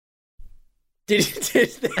 Did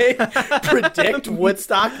they predict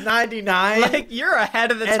Woodstock 99? Like, you're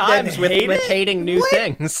ahead of the And times then with hate it? hating new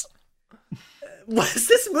things. Was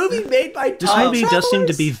this movie made by This time movie does seem to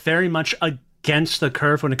travelers? be very much against the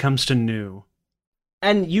curve when it comes to new.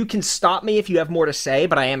 And you can stop me if you have more to say,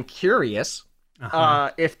 but I am curious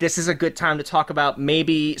if this is a good time to talk about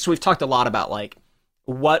maybe... So we've talked a lot about, like,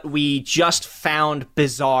 what we just found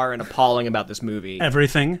bizarre and appalling about this movie.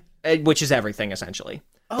 Everything. Which is everything, essentially.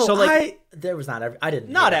 Oh, so, like, there was not every. I didn't.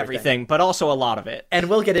 not hate everything, but also a lot of it. And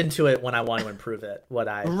we'll get into it when I want to improve it. But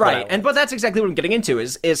that's exactly what I'm getting into.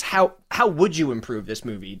 Is how would you improve this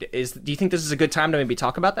movie? Do you think this is a good time to maybe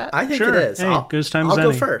talk about that? I think Sure. it is. Hey, I'll, good as time I'll as go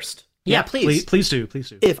any. first. Yeah, please. Please do.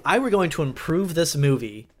 If I were going to improve this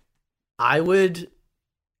movie, I would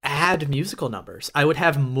add musical numbers. I would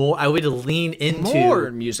have more. I would lean into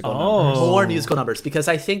More musical numbers. more musical numbers because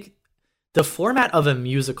I think the format of a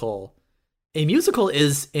musical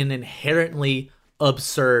is an inherently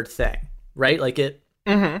absurd thing, right? Like it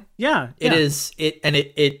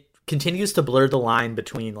continues to blur the line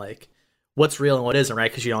between like what's real and what isn't,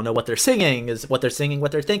 right? Because you don't know what they're singing. Is what they're singing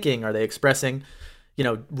what they're thinking? Are they expressing,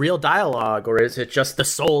 real dialogue, or is it just the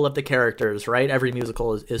soul of the characters, right? Every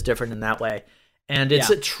musical is different in that way. And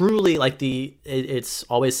it's truly like it's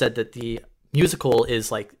always said that the musical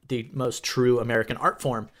is like the most true American art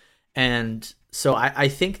form. And so I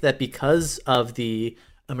think that because of the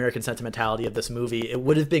American sentimentality of this movie, it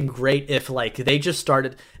would have been great if like they just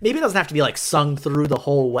started, maybe it doesn't have to be like sung through the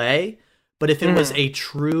whole way, but if it was a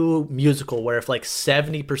true musical where if like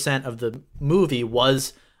 70% of the movie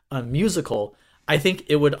was a musical, I think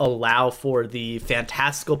it would allow for the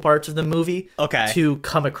fantastical parts of the movie to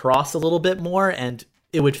come across a little bit more, and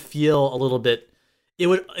it would feel a little bit. It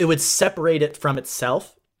would separate it from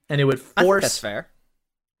itself, and it would force that's fair.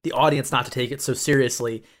 the audience not to take it so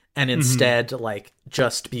seriously, and instead like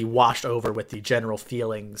just be washed over with the general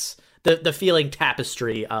feelings, the feeling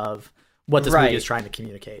tapestry of what this movie is trying to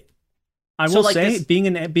communicate. I will say, being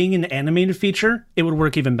an animated feature, it would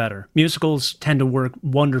work even better. Musicals tend to work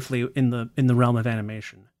wonderfully in the realm of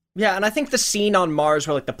animation. Yeah, and I think the scene on Mars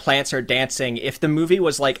where like the plants are dancing, if the movie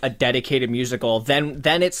was like a dedicated musical, then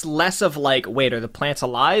it's less of like, wait, are the plants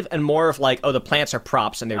alive? And more of like, oh, the plants are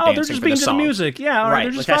props and they're dancing they're just for being the song. To the music. Yeah, right.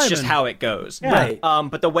 They're just that's vibing. just how it goes. Yeah. Right.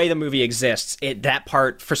 But the way the movie exists, that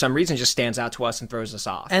part for some reason just stands out to us and throws us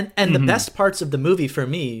off. And the best parts of the movie for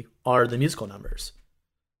me are the musical numbers.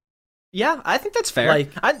 Yeah, I think that's fair.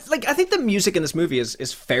 I think the music in this movie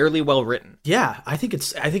is fairly well written. Yeah, I think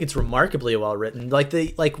it's remarkably well written.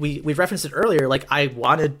 We've referenced it earlier.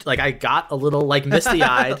 I got a little like misty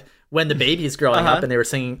eyed when the baby is growing up and they were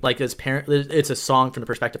singing like his parent. It's a song from the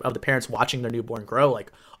perspective of the parents watching their newborn grow.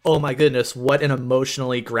 Like, oh my goodness, what an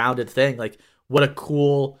emotionally grounded thing. Like, what a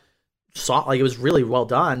cool song. Like, it was really well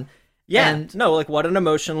done. Yeah, and no, like what an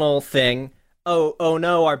emotional thing. Oh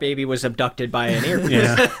no, our baby was abducted by an earpiece.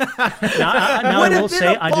 Yeah. now I will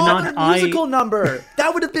say I did not. Musical number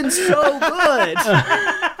that would have been so good.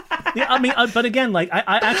 Yeah, I mean, but again, like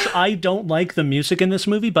I don't like the music in this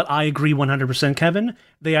movie, but I agree 100%, Kevin.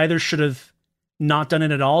 They either should have not done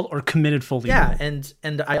it at all or committed fully. Yeah,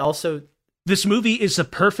 and I also this movie is a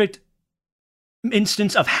perfect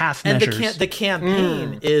instance of half measures. And the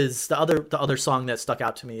campaign is the other song that stuck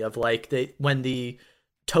out to me of like when the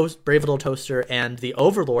Brave Little Toaster and the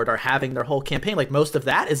Overlord are having their whole campaign. Like most of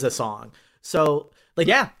that is a song. So like,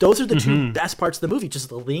 yeah, those are the two best parts of the movie.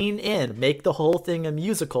 Just lean in, make the whole thing a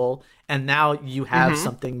musical, and now you have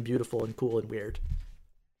something beautiful and cool and weird.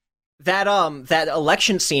 That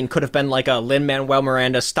election scene could have been like a Lin-Manuel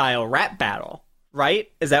Miranda style rap battle, right?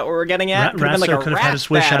 Is that what we're getting at? Could have been like a could have had his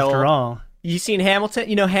wish battle. After all. You've seen Hamilton?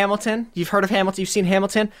 You know Hamilton? You've heard of Hamilton? You've seen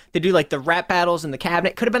Hamilton? They do like the rap battles in the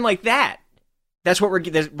cabinet. Could have been like that. That's what we're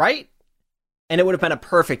right, and it would have been a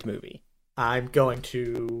perfect movie. I'm going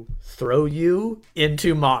to throw you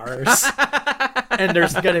into Mars, and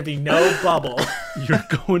there's going to be no bubble. You're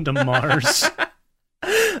going to Mars.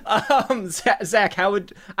 Zach,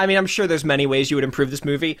 I'm sure there's many ways you would improve this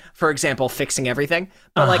movie. For example, fixing everything.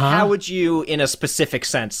 But like, how would you, in a specific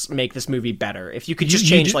sense, make this movie better? If you could just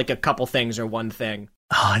change like a couple things or one thing.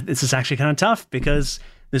 Oh, this is actually kind of tough because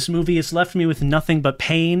this movie has left me with nothing but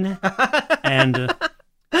pain and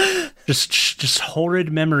just horrid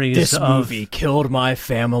memories. This movie killed my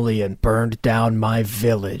family and burned down my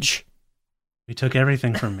village. It took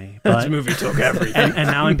everything from me. But, this movie took everything. And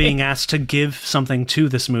now I'm being asked to give something to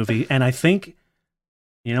this movie, and I think,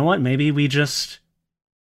 you know what? Maybe we just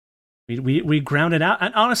we ground it out.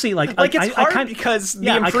 And honestly, like it's hard because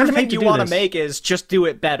the improvement you want to make is just do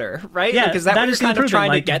it better, right? Yeah, because that is kind of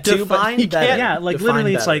trying to get to, but you can't. Yeah, like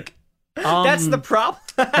literally, it's like that's the problem.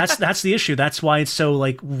 that's the issue. That's why it's so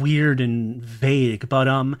like weird and vague. But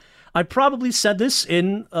I probably said this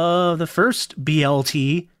in the first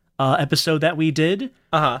BLT episode that we did.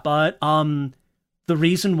 But the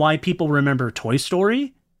reason why people remember Toy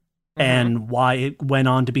Story and why it went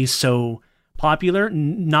on to be so popular,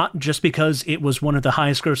 not just because it was one of the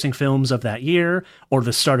highest grossing films of that year or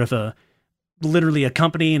the start of literally a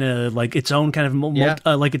company and like its own kind of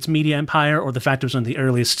like its media empire, or the fact it was one of the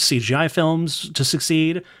earliest CGI films to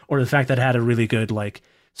succeed, or the fact that it had a really good like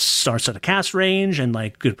star-studded cast range and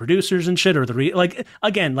like good producers and shit, or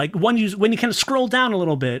again, like when you kind of scroll down a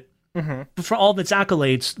little bit, for all of its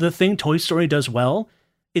accolades, the thing Toy Story does well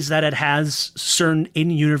is that it has certain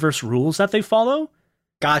in-universe rules that they follow.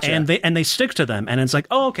 Gotcha. And they stick to them. And it's like,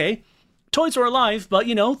 oh, okay, toys are alive, but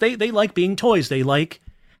you know, they like being toys. They like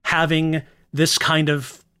having this kind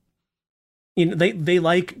of, you know, they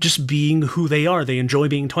like just being who they are. They enjoy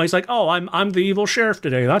being toys. Like, oh, I'm the evil sheriff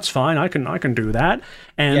today. That's fine. I can do that.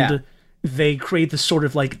 And they create this sort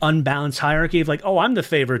of like unbalanced hierarchy of like, oh, I'm the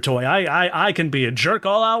favorite toy. I can be a jerk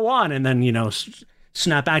all I want. And then, you know,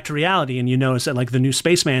 snap back to reality, and you notice that like the new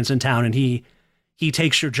spaceman's in town, and he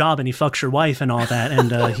takes your job and he fucks your wife and all that,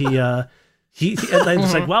 and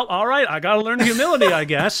it's like, well, all right, I gotta learn humility, I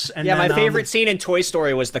guess. And then, my favorite scene in Toy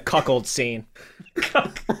Story was the cuckold scene.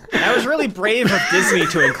 That was really brave of Disney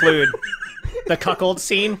to include the cuckold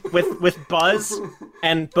scene with Buzz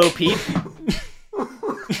and Bo Peep.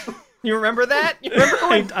 You remember that? You remember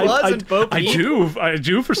when Buzz and Bo Peep? I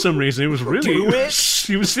do for some reason. It was really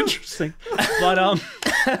it was interesting. But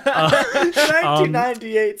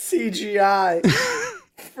 1998 CGI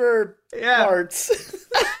for parts.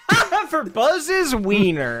 For Buzz's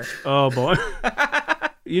wiener. Oh boy.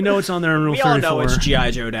 You know it's on there in Rule We all 34. know it's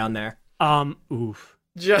G.I. Joe down there. Oof.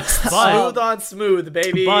 Just smooth on smooth,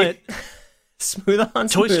 baby. But Smooth on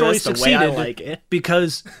Toy smooth. Story That's the way I succeeded like it.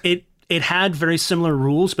 because it had very similar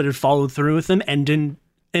rules, but it followed through with them and didn't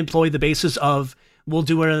employ the basis of we'll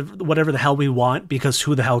do whatever the hell we want because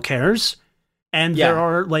who the hell cares? And there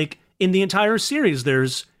are, like, in the entire series,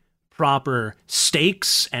 there's proper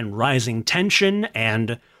stakes and rising tension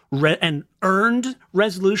and earned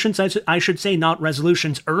resolutions. I should say not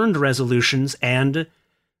resolutions, earned resolutions, and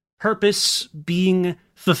purpose being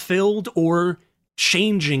fulfilled or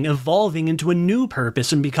changing, evolving into a new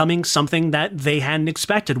purpose and becoming something that they hadn't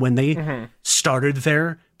expected when they started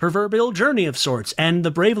their proverbial journey of sorts. And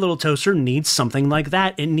the Brave Little Toaster needs something like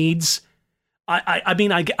that. It needs, I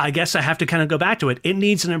mean, I guess I have to kind of go back to it. It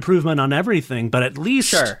needs an improvement on everything, but at least...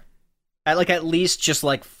 Sure. At least just,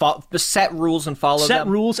 like, set rules and follow them. Set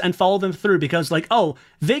rules and follow them through because, like,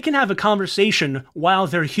 they can have a conversation while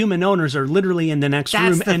their human owners are literally in the next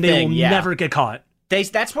room and they will never get caught.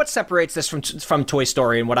 That's what separates this from Toy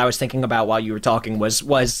Story, and what I was thinking about while you were talking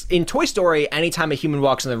was in Toy Story, anytime a human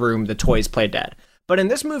walks in the room, the toys play dead. But in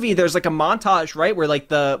this movie, there's like a montage, right,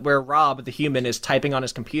 where Rob, the human, is typing on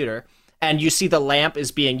his computer, and you see the lamp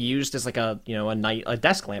is being used as like a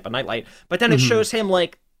desk lamp, a nightlight. But then it shows him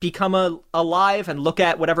like become alive and look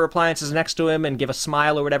at whatever appliance is next to him and give a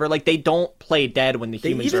smile or whatever. Like, they don't play dead when the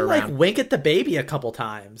humans are around. They even like wink at the baby a couple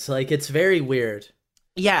times. Like, it's very weird.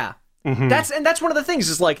 Yeah. That's one of the things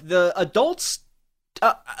is like the adults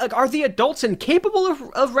are the adults incapable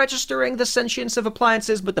of registering the sentience of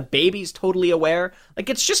appliances, but the baby's totally aware. Like,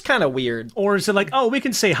 it's just kind of weird. Or is it like, we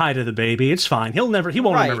can say hi to the baby, it's fine, he won't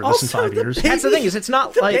remember this in 5 years. That's the thing, is it's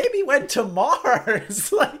not the like baby went to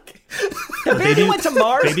Mars. Like, the baby went to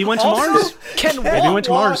Mars. Baby went to also Mars. Can Baby went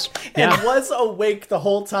to Mars. And Yeah. was awake the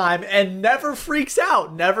whole time and never freaks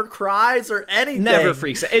out, never cries or anything. never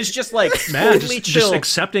freaks out. It's just like Man, totally chill just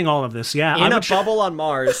accepting all of this. Yeah, in a bubble on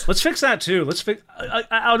Mars. Let's fix that too. Let's fix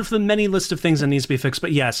out of the many list of things that needs to be fixed.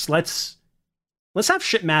 But yes, let's have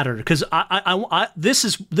shit matter, because this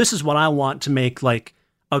is what I want to make like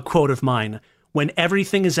a quote of mine. When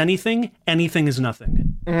everything is anything, anything is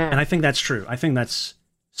nothing. And I think that's true. I think that's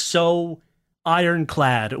so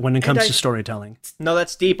ironclad when it comes to storytelling. No,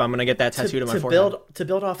 that's deep. I'm gonna get that tattooed on my forehead. To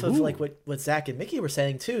build off of like what Zach and Mickey were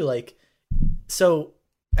saying too, like, so,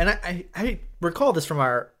 and I recall this from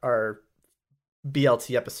our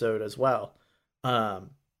BLT episode as well,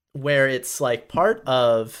 where it's like part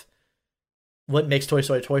of what makes Toy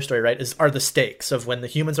Story, right, are the stakes of when the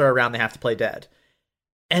humans are around, they have to play dead.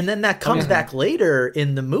 And then that comes back later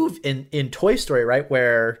in the in Toy Story, right,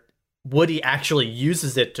 where Woody actually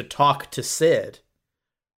uses it to talk to Sid,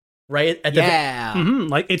 right?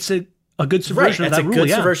 Like, it's a good subversion of that rule. It's a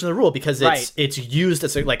good subversion of the rule because it's used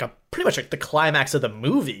as like a pretty much like the climax of the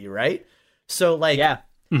movie, right? So like,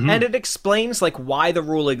 and it explains like why the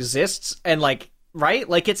rule exists and like, right?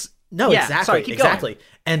 Like, it's exactly, Sorry, keep going.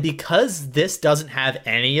 And because this doesn't have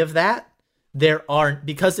any of that,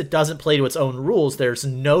 because it doesn't play to its own rules, there's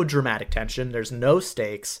no dramatic tension, there's no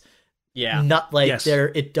stakes. Not like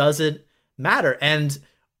it doesn't matter. And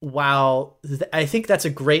while I think that's a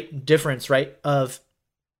great difference, right? Because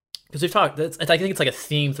we've talked, I think it's like a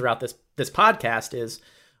theme throughout this podcast is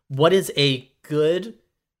what is a good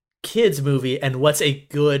kids movie and what's a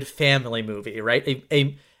good family movie, right?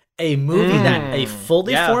 A movie that a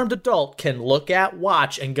fully formed adult can look at,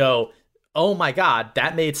 watch, and go, oh my god,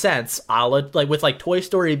 that made sense. Like with like Toy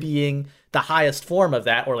Story being the highest form of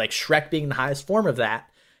that, or like Shrek being the highest form of that.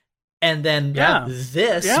 And then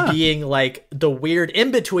this being like the weird in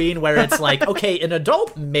between where it's like, okay, an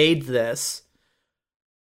adult made this.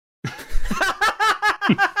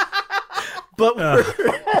 But I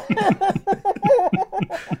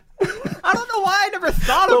don't know why I never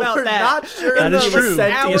thought about we're that. Not sure that is true.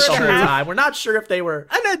 It's true. We're not sure if they were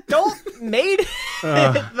an adult made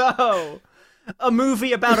it though. A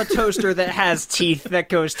movie about a toaster that has teeth that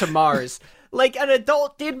goes to Mars. Like, an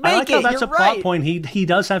adult did make I like how that's You're a right. plot point. He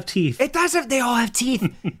does have teeth. It does have. They all have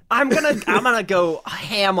teeth. I'm gonna go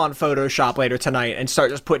ham on Photoshop later tonight and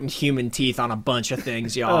start just putting human teeth on a bunch of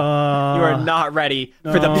things, y'all. You are not ready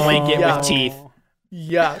for the blanket with teeth.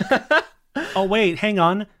 Yeah. Oh wait, hang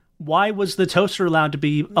on. Why was the toaster allowed to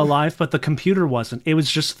be alive, but the computer wasn't? It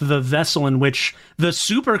was just the vessel in which the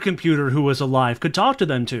supercomputer who was alive could talk to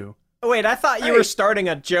them to. Wait, I thought you were starting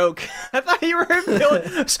a joke. I thought you were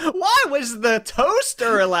why was the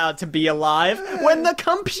toaster allowed to be alive when the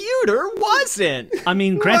computer wasn't? I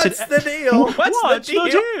mean, granted, What's the deal? What's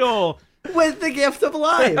the deal? With the gift of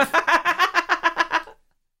life?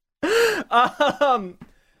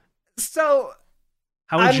 So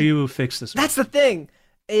how would you fix this? that's the thing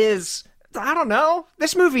is, I don't know.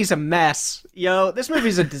 This movie's a mess, yo. This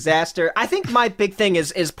movie's a disaster. I think my big thing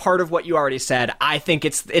is part of what you already said. I think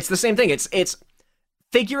it's the same thing. It's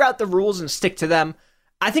figure out the rules and stick to them.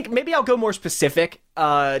 I think maybe I'll go more specific,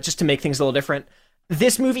 just to make things a little different.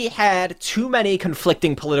 This movie had too many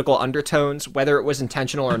conflicting political undertones, whether it was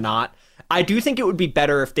intentional or not. I do think it would be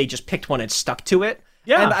better if they just picked one and stuck to it.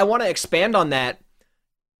 Yeah. And I want to expand on that.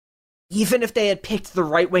 Even if they had picked the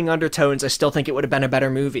right-wing undertones, I still think it would have been a better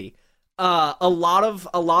movie. A lot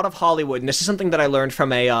of Hollywood, and this is something that I learned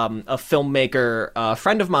from a filmmaker, a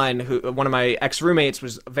friend of mine, one of my ex-roommates,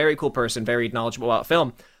 was a very cool person, very knowledgeable about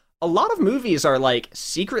film. A lot of movies are like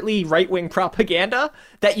secretly right-wing propaganda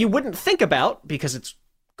that you wouldn't think about because it's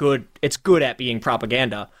good at being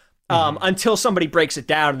propaganda, until somebody breaks it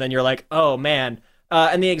down, and then you're like, oh man.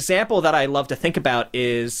 And the example that I love to think about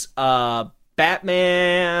is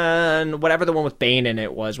Batman, whatever the one with Bane in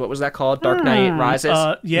it was. What was that called? Dark Knight Rises?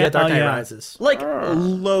 Dark Knight Rises. Like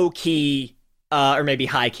low-key, or maybe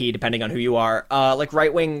high-key, depending on who you are, like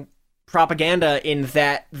right-wing propaganda, in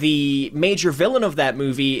that the major villain of that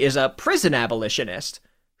movie is a prison abolitionist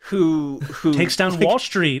who takes down Wall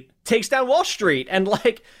Street. Takes down Wall Street, and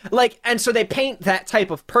and so they paint that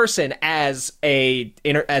type of person as a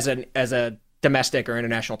domestic or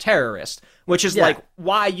international terrorist, which is like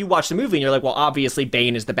why you watch the movie and you're like, well, obviously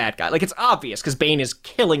Bane is the bad guy. Like, it's obvious because Bane is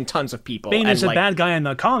killing tons of people. Bane is a bad guy in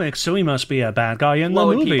the comics, so he must be a bad guy in the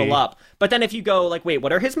movie. Blowing people up. But then if you go like, wait,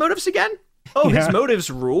 what are his motives again? Oh, his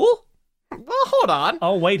motives rule? Well, hold on.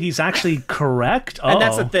 Oh, wait, he's actually correct? And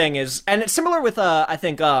that's the thing is, and it's similar with, I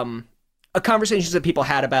think, conversations that people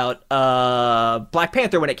had about Black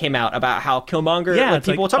Panther when it came out, about how Killmonger,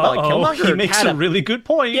 people talk about Killmonger. He makes a really good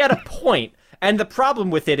point. He had a point. And the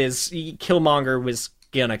problem with it is Killmonger was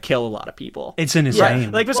gonna kill a lot of people. It's in his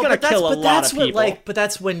name. Like, was gonna kill a lot of people. But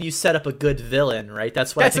that's when you set up a good villain, right?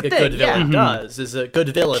 That's what I think a the good thing, villain does. Is a good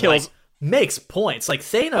villain Kills. makes points. Like,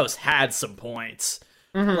 Thanos had some points.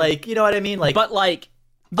 Like, you know what I mean? Like, but like,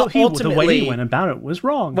 the way he went about it was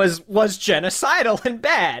wrong. Was genocidal and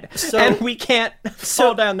bad. And we can't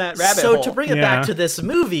fall down that rabbit hole. So to bring it back to this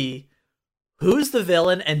movie, who's the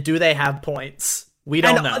villain and do they have points? We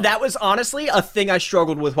don't know. That was honestly a thing I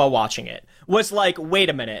struggled with while watching it. Was like,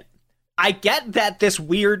 wait a minute. I get that this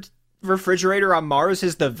weird refrigerator on Mars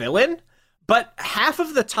is the villain, but half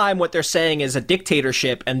of the time what they're saying is a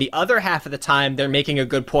dictatorship, and the other half of the time they're making a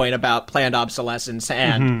good point about planned obsolescence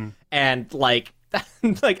and like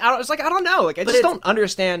I was like, I don't know. Like, I just don't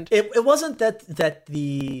understand. It wasn't that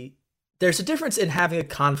there's a difference in having a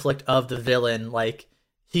conflict of the villain. Like,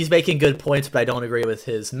 he's making good points, but I don't agree with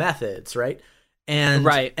his methods, right? And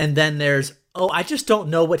then there's, I just don't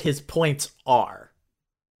know what his points are.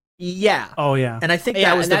 Yeah. Oh, yeah. And I think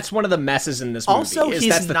that's one of the messes in this movie. Also,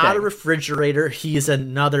 he's not a refrigerator. He's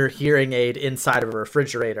another hearing aid inside of a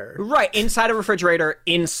refrigerator. Right. Inside a refrigerator,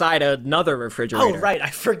 inside another refrigerator. Oh, right. I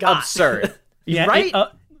forgot. Absurd. Yeah, right?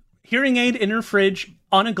 Hearing aid in a fridge,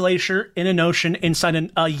 on a glacier, in an ocean,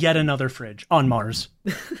 inside yet another fridge on Mars.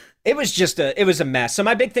 It was a mess. So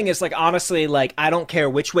my big thing is, like, honestly, like, I don't care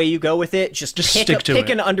which way you go with it. Just pick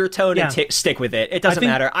an undertone and stick with it. It doesn't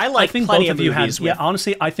matter. I think plenty of movies with... Yeah,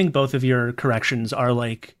 honestly, I think both of your corrections are,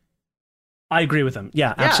 like, I agree with them.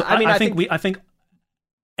 Yeah, absolutely. I think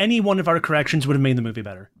any one of our corrections would have made the movie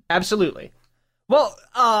better. Absolutely. Well,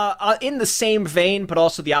 in the same vein, but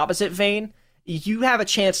also the opposite vein, you have a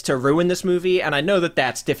chance to ruin this movie, and I know that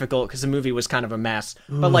that's difficult because the movie was kind of a mess.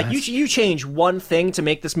 But like, you change one thing to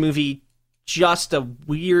make this movie just a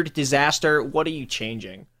weird disaster. What are you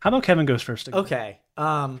changing? How about Kevin goes first again? Okay.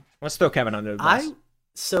 Let's throw Kevin under the bus.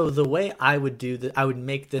 So the way I would do that, I would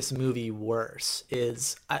make this movie worse.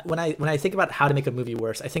 Is when I think about how to make a movie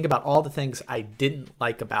worse, I think about all the things I didn't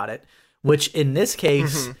like about it. Which in this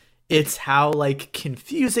case, it's how like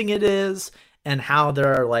confusing it is, and how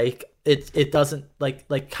there are like. It doesn't like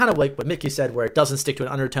kind of like what Mickey said, where it doesn't stick to an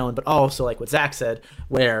undertone, but also like what Zach said,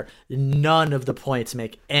 where none of the points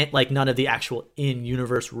make none of the actual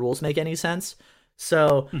in-universe rules make any sense.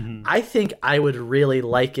 So I think I would really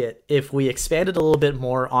like it if we expanded a little bit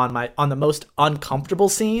more on the most uncomfortable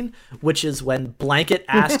scene, which is when Blanket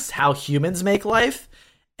asks how humans make life,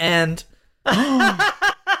 and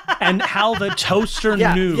and how the toaster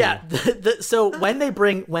Yeah, knew. yeah. So when they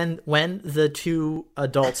bring when the two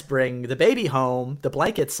adults bring the baby home, the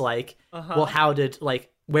blanket's like, well,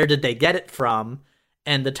 where did they get it from?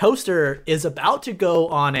 And the toaster is about to go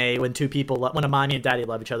on when a mommy and daddy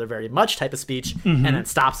love each other very much type of speech, and then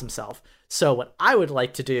stops himself. So what I would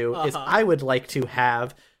like to do is I would like to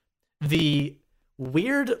have the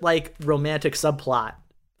weird like romantic subplot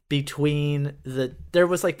between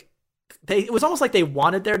it was almost like they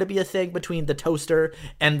wanted there to be a thing between the toaster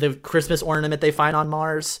and the Christmas ornament they find on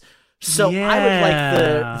Mars. So I would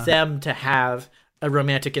like them to have a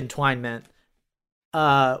romantic entwinement.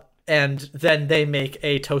 And then they make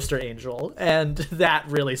a toaster angel, and that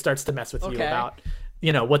really starts to mess with you about,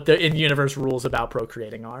 what the in-universe rules about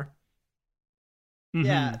procreating are.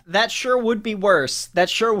 Yeah, that sure would be worse. That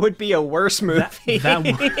sure would be a worse movie.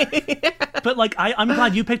 But like, I'm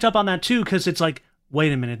glad you picked up on that too, because it's like,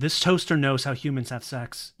 wait a minute, this toaster knows how humans have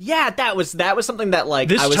sex. Yeah, that was something that like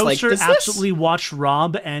this I was toaster like, absolutely watched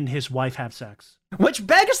Rob and his wife have sex. Which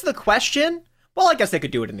begs the question. Well, I guess they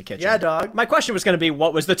could do it in the kitchen. Yeah, dog. My question was going to be,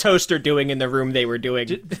 what was the toaster doing in the room they were doing?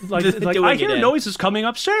 I hear noises coming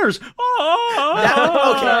upstairs.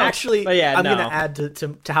 Actually, I'm no. going to add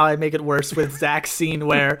to how I make it worse with Zach's scene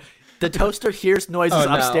where the toaster hears noises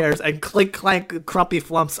upstairs and clink clank crumpy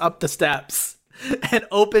flumps up the steps and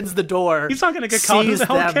opens the door. He's not going to get caught. Who the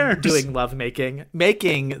hell cares? Doing lovemaking,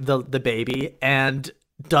 making the baby, and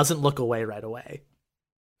doesn't look away right away.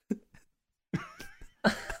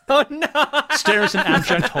 Oh no! Stares in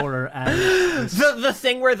abject horror at the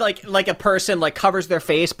thing where like a person like covers their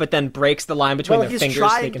face but then breaks the line between their fingers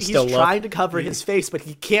so they can still look. He's trying to cover his face, but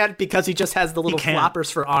he can't because he just has the little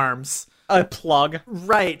floppers for arms. A plug.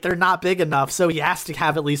 Right, they're not big enough, so he has to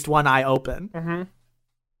have at least one eye open. Mm-hmm.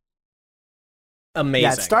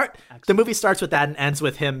 Amazing. Yeah, the movie starts with that and ends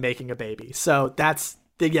with him making a baby. So there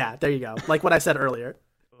you go. Like what I said earlier.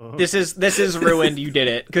 This is ruined. You did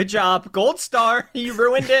it. Good job. Gold star. You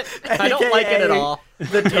ruined it. I don't like it at all.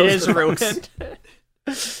 It is ruined.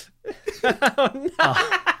 Oh, no.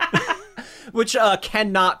 Which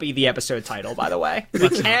cannot be the episode title, by the way. We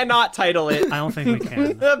cannot title it. I don't think we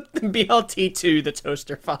can. BLT2, the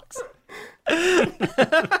Toaster Fox.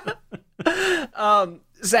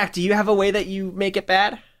 Zach, do you have a way that you make it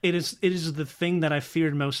bad? It is the thing that I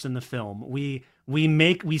feared most in the film. We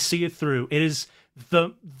see it through. It is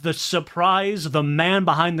the surprise. The man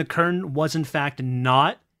behind the curtain was in fact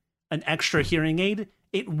not an extra hearing aid.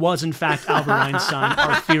 It was in fact Albert Einstein.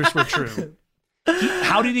 Our fears were true.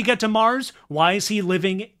 How did he get to Mars? Why is he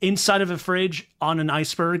living inside of a fridge on an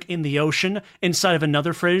iceberg in the ocean, inside of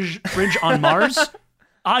another fridge on Mars?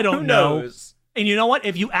 I don't know. Who knows? And you know what?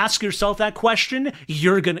 If you ask yourself that question,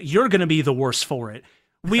 you're gonna be the worse for it.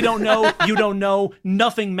 We don't know. You don't know.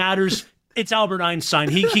 Nothing matters. It's Albert Einstein.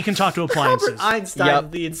 He can talk to appliances. Albert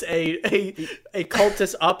Einstein leads a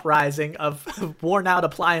cultist uprising of worn out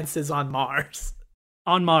appliances on Mars.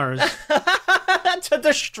 On Mars. To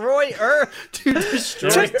destroy Earth.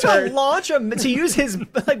 To launch to use his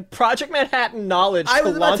Project Manhattan knowledge to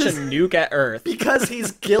launch a nuke at Earth. Because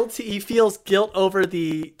he's guilty. He feels guilt over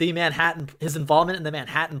the Manhattan, his involvement in the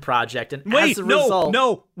Manhattan Project, and as a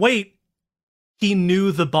result, wait. He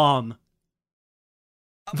knew the bomb.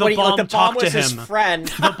 The bomb talked to him. His friend.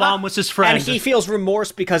 The bomb was his friend. And he feels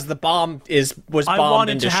remorse because the bomb was bombed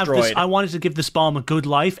and destroyed. I wanted to give this bomb a good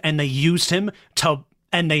life, and they used him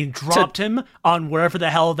and they dropped him on wherever the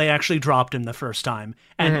hell they actually dropped him the first time.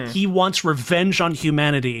 And he wants revenge on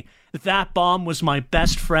humanity. That bomb was my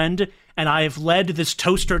best friend, and I have led this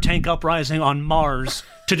toaster tank uprising on Mars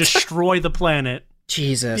to destroy the planet.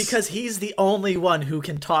 Jesus. Because he's the only one who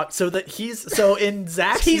can talk. So in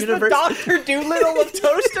Zach's he's universe, the Dr. Doolittle of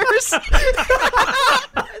toasters. Is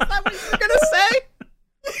that what you're gonna say?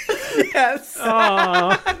 Yes.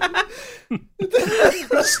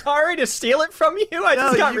 Sorry to steal it from you. I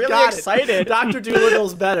just got really excited. Dr.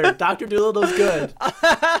 Doolittle's better. Dr. Doolittle's good.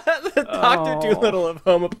 The Dr. Doolittle of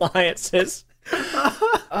home appliances.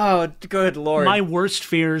 Oh, good Lord. My worst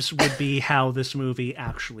fears would be how this movie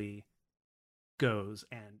actually goes,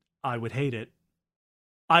 and I would hate it.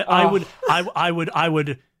 I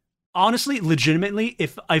would honestly, legitimately,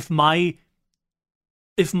 if my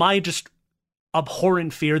just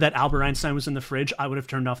abhorrent fear that Albert Einstein was in the fridge, I would have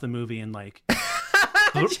turned off the movie and I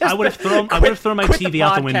would have thrown my TV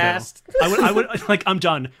out the window. I would I'm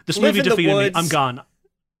done. This movie defeated me. I'm gone.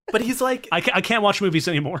 But he's like, I can't watch movies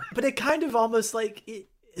anymore. But it kind of almost Zach, it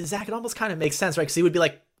almost kind of makes sense, right? Because he would be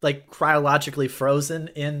like, like cryologically frozen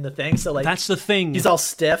in the thing. So like That's the thing. he's all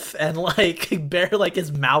stiff and like like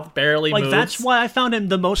his mouth barely like moves. that's why I found him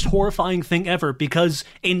the most horrifying thing ever, because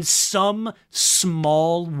in some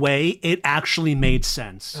small way it actually made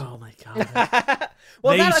sense. Oh my god.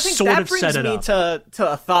 Well, They I think sort that of brings set it me up.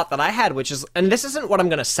 to a thought that I had, which is, and this isn't what I'm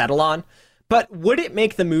going to settle on, but would it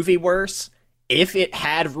make the movie worse if it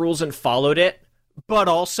had rules and followed it, but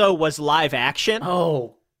also was live action?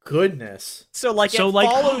 Oh goodness. So it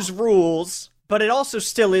follows rules, but it also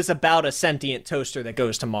still is about a sentient toaster that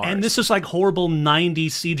goes to Mars. And this is like horrible 90s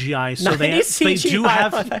CGI. So they 90s do CGI.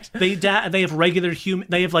 have they have regular human,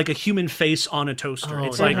 they have like a human face on a toaster. Oh,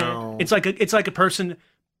 it's like no. it's like a person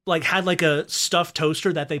like had like a stuffed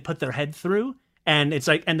toaster that they put their head through, and it's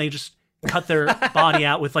like, and they just cut their body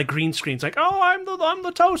out with like green screens, like, oh, I'm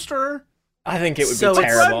the toaster. I think it would So be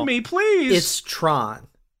it's- terrible. Run me, please. It's Tron.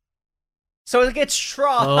 So it gets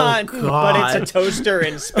Tron, Oh, but God. it's a toaster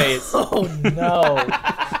in space. Oh no.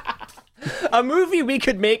 A movie we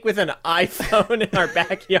could make with an iPhone in our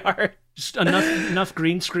backyard. Just enough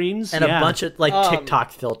green screens And yeah. a bunch of like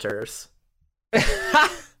TikTok filters.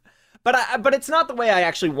 But it's not the way I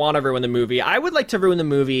actually want to ruin the movie. I would like to ruin the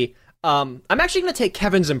movie. I'm actually going to take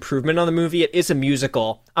Kevin's improvement on the movie. It is a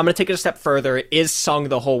musical. I'm going to take it a step further. It is sung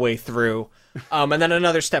the whole way through. And then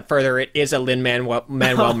another step further, it is a Lin-Manuel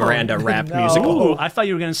Miranda rap no. musical. Ooh, I thought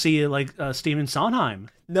you were going to see like Stephen Sondheim.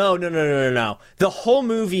 No. The whole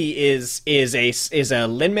movie is a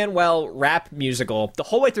Lin-Manuel rap musical. The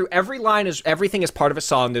whole way through, everything is part of a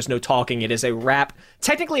song. There's no talking. It is a rap,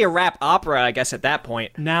 technically a rap opera, I guess at that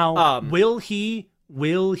point. Now, will he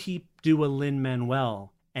do a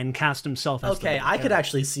Lin-Manuel and cast himself as Okay, the I could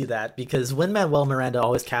actually see that because Lin-Manuel Miranda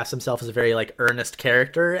always casts himself as a very like earnest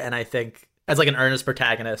character, and I think as like an earnest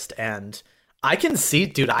protagonist, and I can see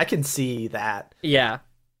that. Yeah.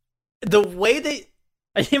 The way they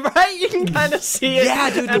Right? You can kind of see it. Yeah,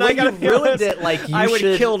 dude, the And way I gotta you be ruined honest, it, like you I would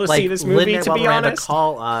should kill to like see this movie, Lin-Manuel to be Miranda honest.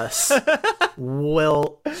 call us.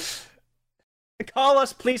 Will Call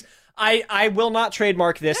us, please. I will not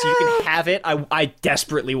trademark this. You can have it. I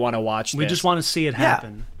desperately want to watch this. We just want to see it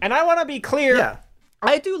happen. And I want to be clear. yeah.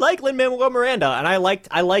 I do like Lin-Manuel Miranda, and I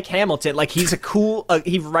like Hamilton. Like, he's a cool,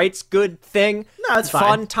 he writes good thing. No, it's fine.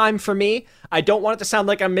 Fun time for me. I don't want it to sound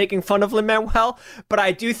like I'm making fun of Lin-Manuel, but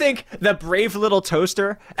I do think The Brave Little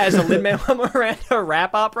Toaster as a Lin-Manuel Miranda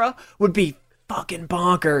rap opera would be fucking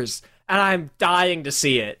bonkers, and I'm dying to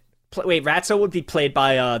see it. Wait, Ratso would be played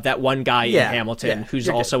by that one guy in Hamilton, who's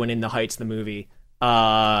you're also in the Heights, the movie.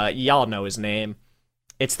 Y'all know his name.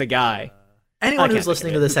 It's the guy. Anyone I who's can't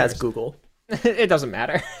listening think to of it. this Who has cares? Google. It doesn't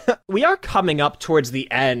matter. We are coming up towards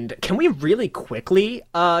the end. Can we really quickly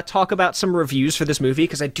talk about some reviews for this movie?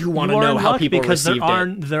 Because I do want to You are know in how luck people because received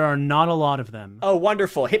it. there are not a lot of them. Oh,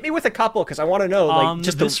 wonderful. Hit me with a couple because I want to know. Like,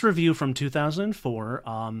 just this review from 2004.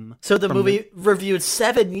 So the movie reviewed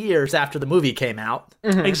 7 years after the movie came out.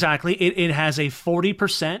 Exactly. It has a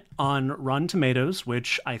 40% on Rotten Tomatoes,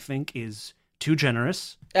 which I think is too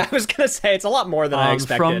generous. I was gonna say it's a lot more than I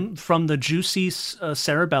expected. From the Juicy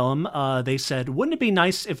Cerebellum, they said, wouldn't it be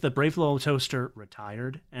nice if the Brave Little Toaster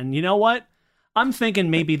retired? And you know what? I'm thinking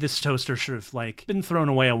maybe this toaster should have like been thrown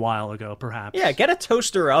away a while ago, perhaps. Yeah, get a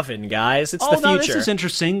toaster oven, guys. It's Oh, the no, future. this is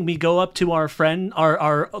interesting. We go up to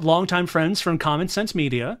our longtime friends from Common Sense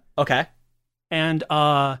Media, Okay. and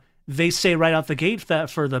they say right out the gate that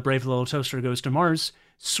for the Brave Little Toaster Goes to Mars,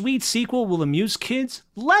 sweet sequel will amuse kids,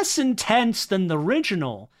 less intense than the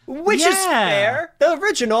original. Which is fair. The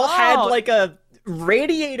original had like a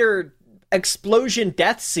radiator explosion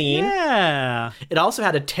death scene. Yeah. It also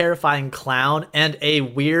had a terrifying clown and a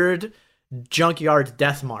weird junkyard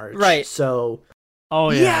death march. Right. So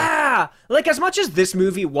Oh, yeah. Yeah, like as much as this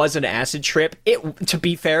movie was an acid trip, it, to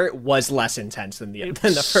be fair, it was less intense than the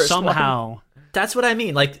first one. Somehow. that's what I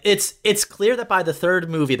mean. Like it's clear that by the third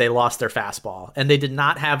movie they lost their fastball and they did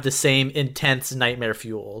not have the same intense nightmare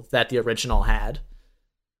fuel that the original had.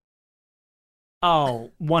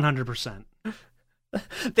 Oh, 100%.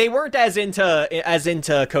 They weren't as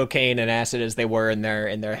into cocaine and acid as they were in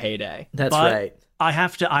their heyday. That's But right. I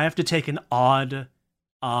have to take an odd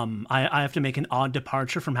I have to make an odd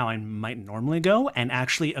departure from how I might normally go and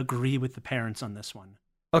actually agree with the parents on this one.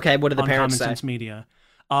 Okay, what did the on parents Common say? Sense Media.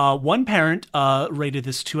 One parent rated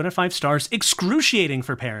this 2 out of 5 stars, excruciating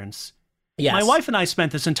for parents. Yes. My wife and I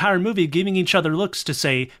spent this entire movie giving each other looks to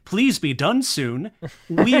say, please be done soon.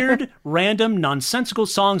 Weird, random, nonsensical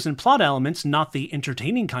songs and plot elements, not the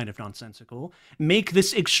entertaining kind of nonsensical, make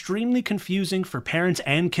this extremely confusing for parents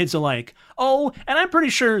and kids alike. Oh, and I'm pretty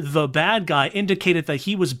sure the bad guy indicated that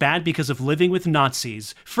he was bad because of living with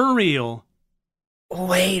Nazis. For real.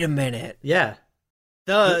 Wait a minute. Yeah.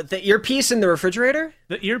 The earpiece in the refrigerator?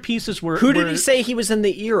 The earpieces were. Who did he say he was in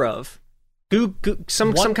the ear of?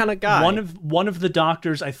 Some kind of guy. One of the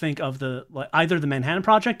doctors, I think, of the either the Manhattan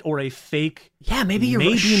Project or a fake. Yeah, maybe you're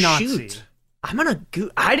Nazi. I'm gonna.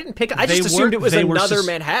 I didn't pick. I just assumed it was another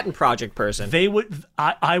Manhattan Project person. They would.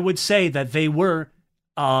 I would say that they were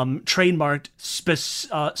trademarked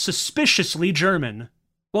suspiciously German.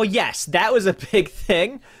 Well, yes, that was a big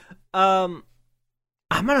thing. I'm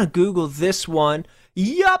gonna Google this one.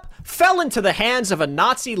 Yup, fell into the hands of a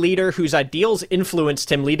Nazi leader whose ideals influenced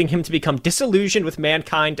him, leading him to become disillusioned with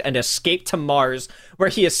mankind and escape to Mars, where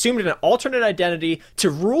he assumed an alternate identity to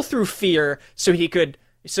rule through fear, so he could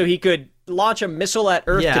launch a missile at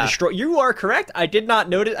Earth to destroy. You are correct. I did not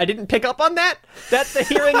notice. I didn't pick up on that the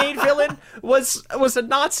hearing aid villain was a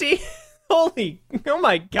Nazi. Holy, oh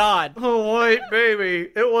my God. A white baby.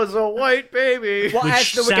 It was a white baby. Well,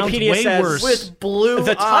 as the Wikipedia says, worse. With blue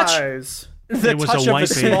eyes. The touch of a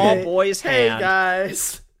small boy's hand. Hey,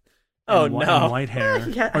 guys. Oh, and no. white hair.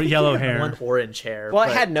 Yeah, or yellow he had hair. one orange hair. Well, it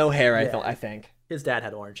but had no hair, I think. his dad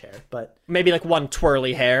had orange hair, but Maybe like one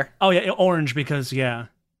twirly hair. Oh, yeah, orange because, yeah.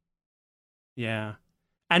 Yeah.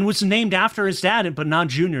 And was named after his dad, but not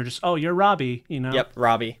Junior. Just, oh, you're Robbie, you know? Yep,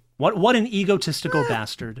 Robbie. What an egotistical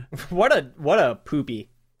bastard. What a poopy.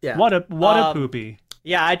 yeah. What a poopy.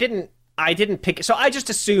 Yeah, I didn't pick. So I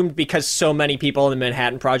just assumed because so many people in the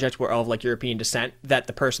Manhattan Project were of like European descent that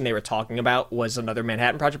the person they were talking about was another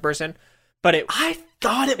Manhattan Project person. But I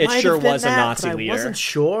thought it It might sure have been was a that, Nazi but leader. I wasn't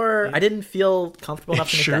sure. I didn't feel comfortable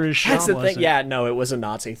enough to make Sure that. as shit that's the thing. wasn't. Yeah, no, it was a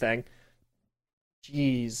Nazi thing.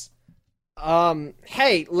 Jeez.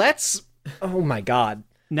 Hey, let's. Oh my God.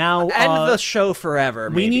 Now, End the show forever.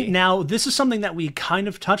 we Maybe. need now. This is something that we kind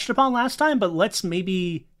of touched upon last time, but let's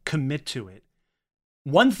maybe commit to it.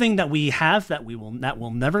 One thing that we have that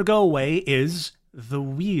will never go away is the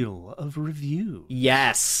wheel of review.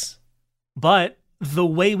 Yes. But the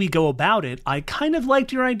way we go about it, I kind of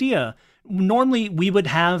liked your idea. Normally, we would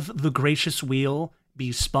have the gracious wheel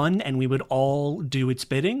be spun and we would all do its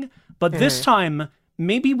bidding. But this time,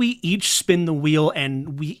 maybe we each spin the wheel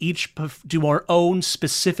and we each do our own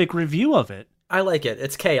specific review of it. I like it.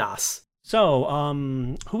 It's chaos. So,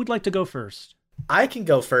 who would like to go first? I can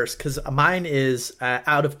go first because mine is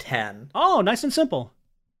out of 10. Oh, nice and simple.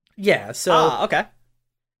 Yeah, so Okay.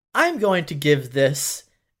 I'm going to give this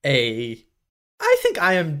I think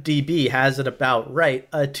IMDb has it about right,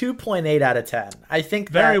 a 2.8 out of 10. I think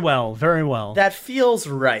Very well. that feels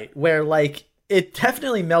right, where like it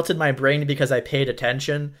definitely melted my brain because I paid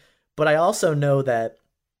attention, but I also know that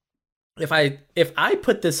if I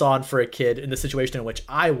put this on for a kid in the situation in which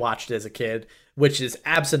I watched as a kid, which is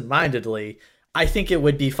absentmindedly, I think it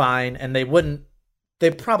would be fine, and they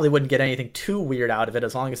probably wouldn't get anything too weird out of it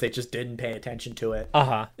as long as they just didn't pay attention to it.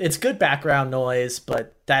 It's good background noise,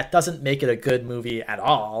 but that doesn't make it a good movie at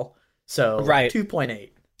all. So Right.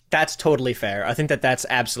 2.8. That's totally fair. I think that's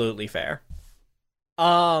absolutely fair.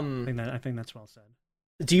 I think that's well said.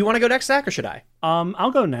 Do you want to go next, Zach, or should I?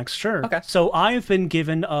 I'll go next, sure. Okay. So I've been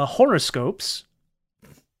given horoscopes.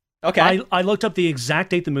 Okay. I looked up the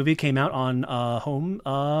exact date the movie came out on home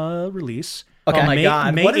release. Okay. Oh my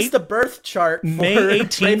god. May What is 8 the birth chart for May Brave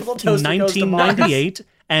 18th, Little Toaster Goes to Mars? 1998.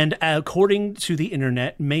 And according to the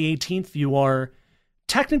internet, May 18th, you are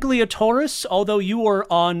technically a Taurus, although you are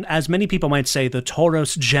on, as many people might say, the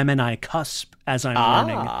Taurus-Gemini cusp, as I'm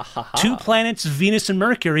learning. Ha-ha. 2 planets, Venus and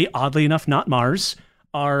Mercury, oddly enough, not Mars,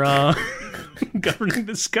 are governing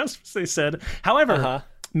this cusp, they said. However,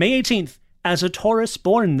 May 18th, as a Taurus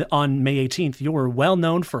born on May 18th, you are well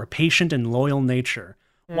known for a patient and loyal nature.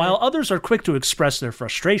 While others are quick to express their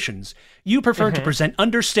frustrations, you prefer to present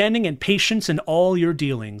understanding and patience in all your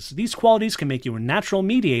dealings. These qualities can make you a natural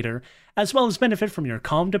mediator, as well as benefit from your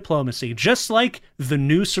calm diplomacy, just like the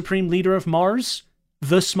new supreme leader of Mars,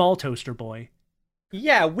 the small toaster boy.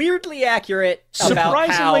 Yeah, weirdly accurate.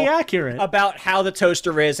 Surprisingly accurate. About how the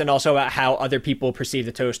toaster is, and also about how other people perceive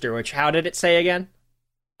the toaster. Which, how did it say again?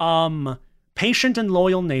 Patient and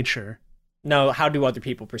loyal nature. No, how do other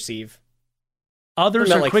people perceive? Others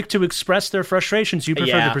No, are like- quick to express their frustrations. You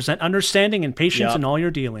prefer Yeah. to present understanding and patience Yup. in all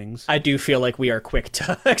your dealings. I do feel like we are quick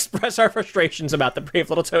to express our frustrations about the brave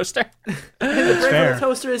little toaster. The Brave fair. Little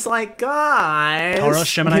Toaster is like, guys,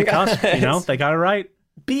 Taurus, Gemini, cusp. You Guys. know, they got it right.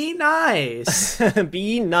 be nice.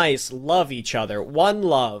 Be nice, love each other, one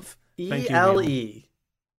love. Thank you, ELE.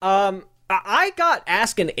 I got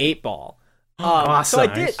Ask an 8-Ball. Awesome. So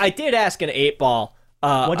Nice. I did ask an 8-Ball.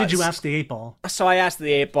 What did you ask the 8-ball? So I asked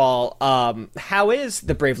the 8-Ball, how is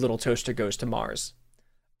the Brave Little Toaster Goes to Mars?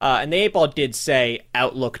 And the 8-Ball did say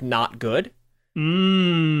outlook not good.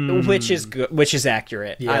 which is good, which is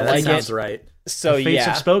accurate. Yeah, I that like sounds it. right. So Fates yeah,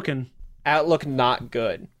 have spoken. Outlook not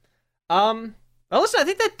good. Well, listen, I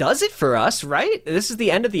think that does it for us, right? This is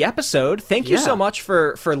the end of the episode. Thank you so Yeah. much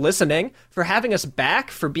for listening, for having us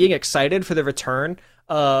back, for being excited for the return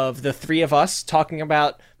of the three of us talking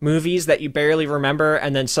about movies that you barely remember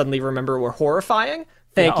and then suddenly remember were horrifying.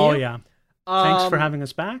 Thank you. Oh yeah. Thanks for having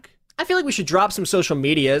us back. I feel like we should drop some social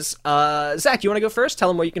medias. Zach, you want to go first?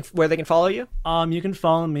 Tell them where they can follow you. You can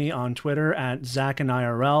follow me on Twitter at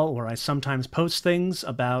ZachAndIRL, where I sometimes post things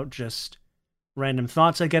about just random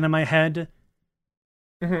thoughts I get in my head.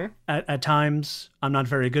 At times, I'm not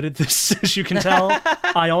very good at this, as you can tell.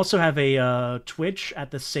 I also have a Twitch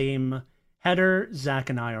at the same header,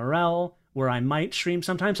 ZachAndIRL, where I might stream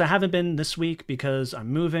sometimes. I haven't been this week because I'm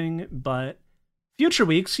moving, but future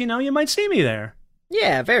weeks, you might see me there.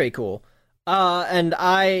 Yeah, very cool. And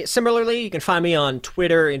I, similarly, you can find me on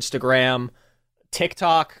Twitter, Instagram,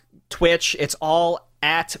 TikTok, Twitch. It's all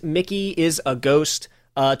at Mickey is a Ghost.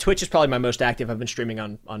 Twitch is probably my most active. I've been streaming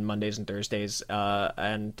on Mondays and Thursdays.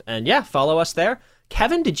 And yeah, follow us there.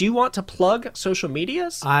 Kevin, did you want to plug social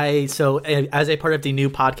medias? So as a part of the new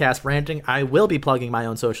podcast Ranting, I will be plugging my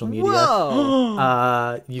own social media.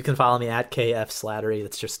 Whoa! You can follow me at KF Slattery.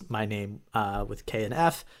 That's just my name with K and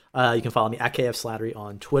F. You can follow me at KF Slattery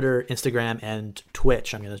on Twitter, Instagram, and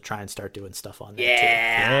Twitch. I'm going to try and start doing stuff on there too.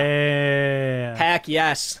 Yeah. Heck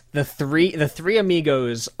yes. The three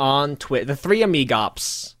amigos on Twitch. The three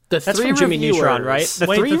amigops. That's That's from Jimmy Neutron, right? The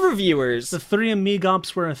Wait, three the- reviewers. The three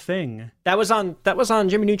Amigops were a thing. That was on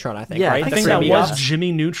Jimmy Neutron, I think, Yeah, right? I The think three that amigos. was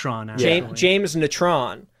Jimmy Neutron, actually. James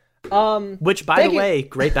Neutron. Which, by Thank the you. way,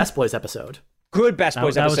 great Best Boys episode. Good Best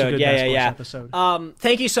Boys that was a episode. good Yeah, Best yeah, Boys yeah. episode.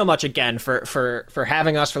 Thank you so much again for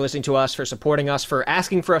having us, for listening to us, for supporting us, for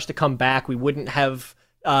asking for us to come back. We wouldn't have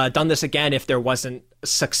done this again if there wasn't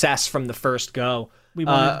success from the first go. We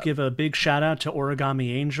want to give a big shout out to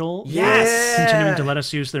Origami Angel. Yes! Continuing to let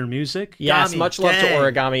us use their music. Yes, Gami much love to gang.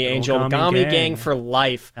 Origami Angel, Origami Gami gang. gang for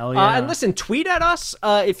life. Hell yeah. And listen, tweet at us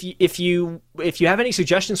if you have any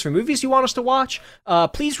suggestions for movies you want us to watch.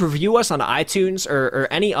 Please review us on iTunes or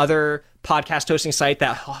any other podcast hosting site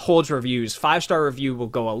that holds reviews. 5-star review will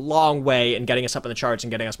go a long way in getting us up in the charts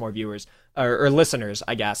and getting us more viewers or listeners,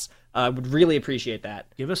 I guess. Would really appreciate that.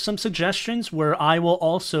 Give us some suggestions where I will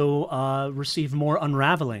also receive more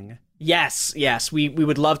unraveling. Yes, we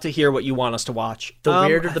would love to hear what you want us to watch. The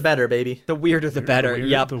weirder, the better, baby. The weirder, the better.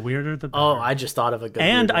 Yep. The weirder, the better. Oh, I just thought of a good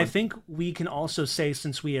And weird I one. think we can also say,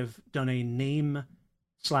 since we have done a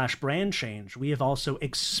name/brand change, we have also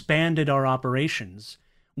expanded our operations.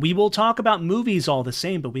 We will talk about movies all the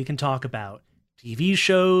same, but we can talk about TV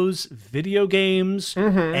shows, video games,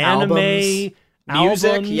 anime, Albums. Music,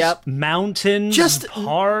 albums, yep. mountains, Just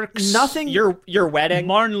parks, nothing. Your wedding.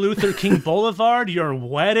 Martin Luther King Boulevard, your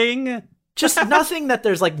wedding. Just nothing that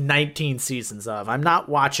there's like 19 seasons of. I'm not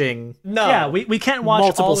watching. No. Yeah, we can't watch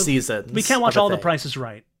Multiple all of- seasons We can't watch of a all the thing. Prices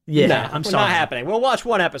Right. Yeah. No, I'm we're sorry. not happening. We'll watch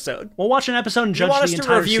one episode. We'll watch an episode and You judge want the us to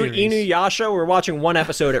entire review series. Inuyasha? We're watching one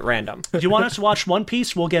episode at random. Do you want us to watch One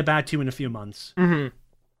Piece? We'll get back to you in a few months.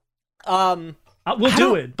 Um, We'll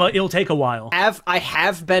do it, but it'll take a while. I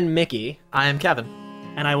have been Mickey. I am Kevin.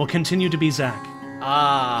 And I will continue to be Zach.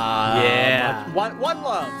 Ah, Yeah. One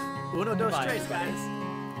love. Uno, dos, Bye. tres, guys.